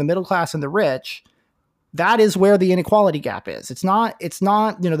between the middle class and the rich, that is where the inequality gap is. It's not,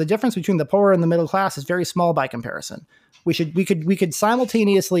 the difference between the poor and the middle class is very small by comparison. We could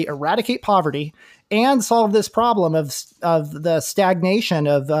simultaneously eradicate poverty and solve this problem of the stagnation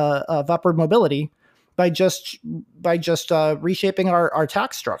of upward mobility by just reshaping our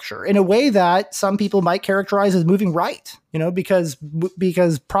tax structure in a way that some people might characterize as moving right. Because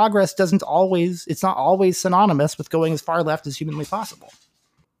progress doesn't always it's not always synonymous with going as far left as humanly possible.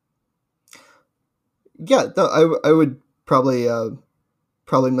 Yeah, no, I would probably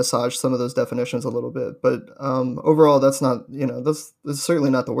massage some of those definitions a little bit, but overall, that's not that's certainly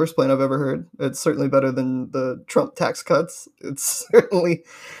not the worst plan I've ever heard. It's certainly better than the Trump tax cuts. It's certainly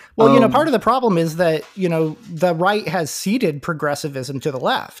Well, part um, of the problem is that, the right has ceded progressivism to the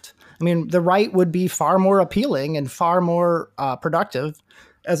left. I mean, the right would be far more appealing and far more productive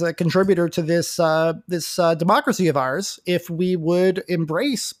as a contributor to this democracy of ours if we would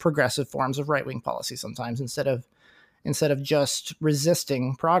embrace progressive forms of right wing policy sometimes instead of just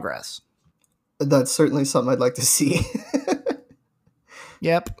resisting progress. that's certainly something I'd like to see.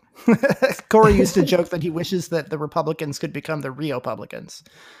 Yep. Corey used to joke that he wishes that the Republicans could become the Rio Republicans,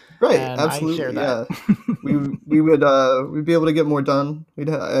 Right, and I share absolutely, that. yeah. We'd be able to get more done.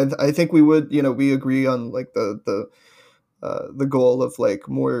 I think we would. We agree on like the goal of like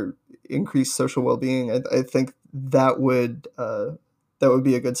more increased social well being. I think that would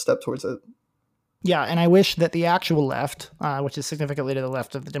be a good step towards it. Yeah, and I wish that the actual left, which is significantly to the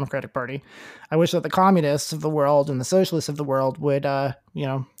left of the Democratic Party, I wish that the communists of the world and the socialists of the world would,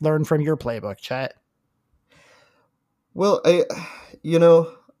 learn from your playbook, Chet. Well,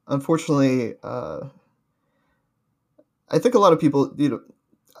 unfortunately, I think a lot of people,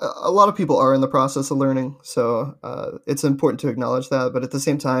 a lot of people are in the process of learning, so it's important to acknowledge that. But at the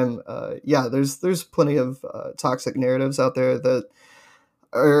same time, yeah, there's plenty of toxic narratives out there that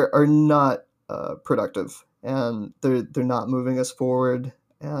are not productive, and they're not moving us forward.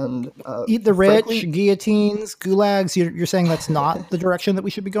 And Eat the frankly, rich, guillotines, gulags. You're saying that's not the direction that we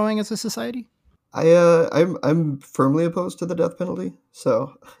should be going as a society? I'm firmly opposed to the death penalty.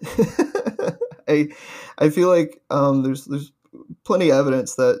 So I I feel like there's plenty of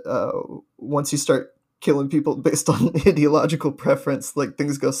evidence that once you start killing people based on ideological preference, like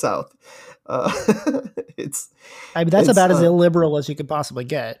things go south. Uh, it's I mean, that's it's about as illiberal as you could possibly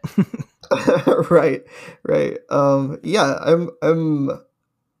get. right, right. Yeah,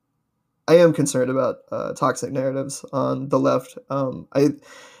 I am concerned about toxic narratives on the left.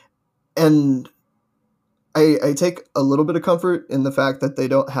 And I take a little bit of comfort in the fact that they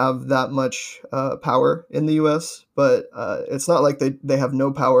don't have that much power in the U.S., but it's not like they have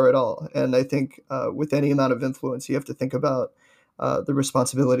no power at all. And I think with any amount of influence, you have to think about the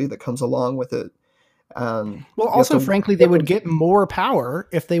responsibility that comes along with it. And Well, you have also, to, frankly, they you have would get more power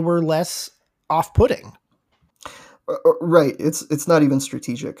if they were less off-putting. right. It's not even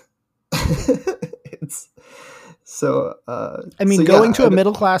strategic. It's so. I mean, So going yeah, to a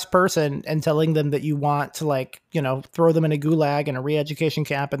middle-class person and telling them that you want to, like, throw them in a gulag and a re-education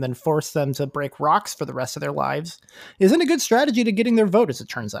camp and then force them to break rocks for the rest of their lives isn't a good strategy to getting their vote, as it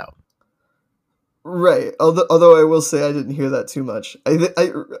turns out. right. Although I will say I didn't hear that too much.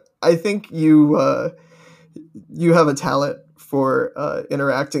 I think you have a talent for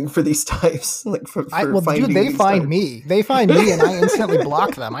interacting for these types, like for finding Dude, they these find types. me. They find me, and I instantly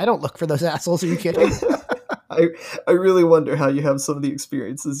block them. I don't look for those assholes. Are you kidding? I I really wonder how you have some of the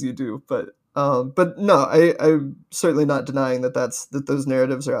experiences you do, but no, I'm certainly not denying that those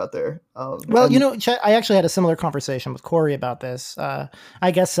narratives are out there. Well, And Chet, I actually had a similar conversation with Corey about this.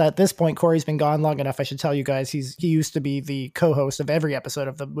 I guess at this point, Corey's been gone long enough. I should tell you guys he used to be the co-host of every episode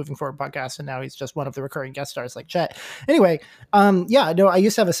of the Moving Forward podcast, and now he's just one of the recurring guest stars like Chet. Anyway, yeah, no, I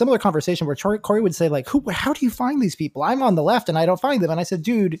used to have a similar conversation where Corey would say like, how do you find these people? I'm on the left and I don't find them. And I said,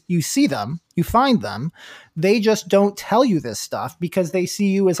 dude, you see them, you find them. They just don't tell you this stuff because they see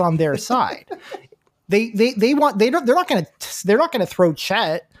you as on their side. They're not going to throw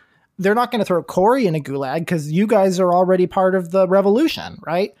Chet. They're not going to throw Corey in a gulag because you guys are already part of the revolution,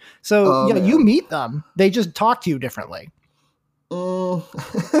 right? So yeah, you meet them. They just talk to you differently. I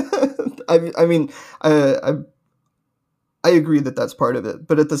mean, I agree that that's part of it,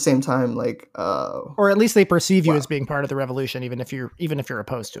 but at the same time, like, or at least they perceive you as being part of the revolution, even if you're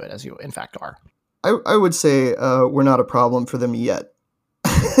opposed to it, as you in fact are. I would say we're not a problem for them yet.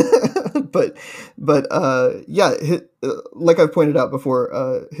 but yeah, like I've pointed out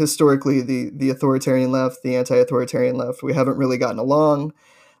before, historically the authoritarian left, the anti-authoritarian left, we haven't really gotten along,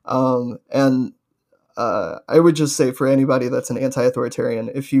 and I would just say for anybody that's an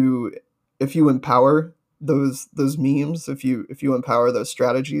anti-authoritarian, if you empower those memes, if you empower those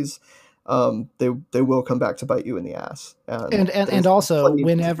strategies, they will come back to bite you in the ass. And also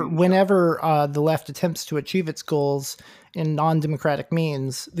whenever the left attempts to achieve its goals in non-democratic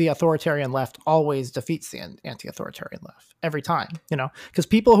means, the authoritarian left always defeats the anti-authoritarian left every time, because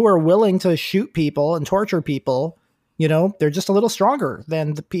people who are willing to shoot people and torture people, they're just a little stronger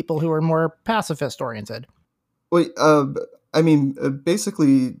than the people who are more pacifist oriented. Well, I mean,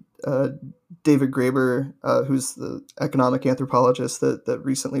 basically, David Graeber, who's the economic anthropologist that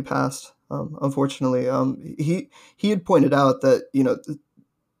recently passed, unfortunately, he had pointed out that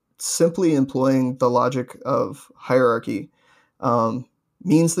simply employing the logic of hierarchy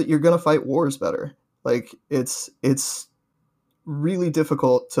means that you're going to fight wars better. Like it's really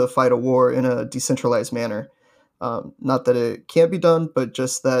difficult to fight a war in a decentralized manner. Not that it can't be done, but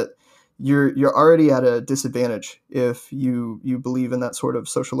just that you're already at a disadvantage if you believe in that sort of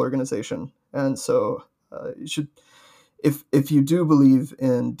social organization. And so you should, if you do believe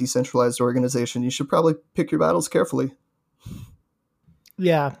in decentralized organization, you should probably pick your battles carefully.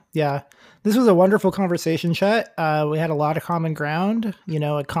 Yeah. This was a wonderful conversation, Chet. We had a lot of common ground,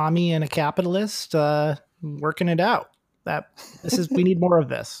 a commie and a capitalist working it out. We need more of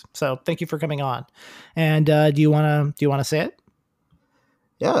this. So thank you for coming on. And do you want to say it?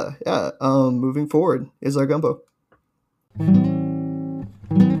 Yeah. Moving forward is our gumbo.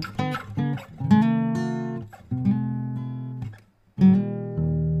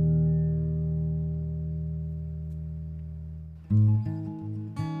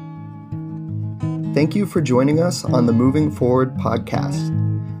 Thank you for joining us on the Moving Forward podcast.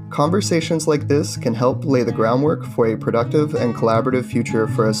 Conversations like this can help lay the groundwork for a productive and collaborative future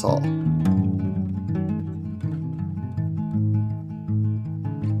for us all.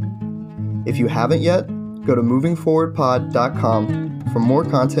 If you haven't yet, go to movingforwardpod.com for more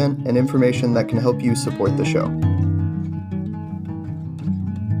content and information that can help you support the show.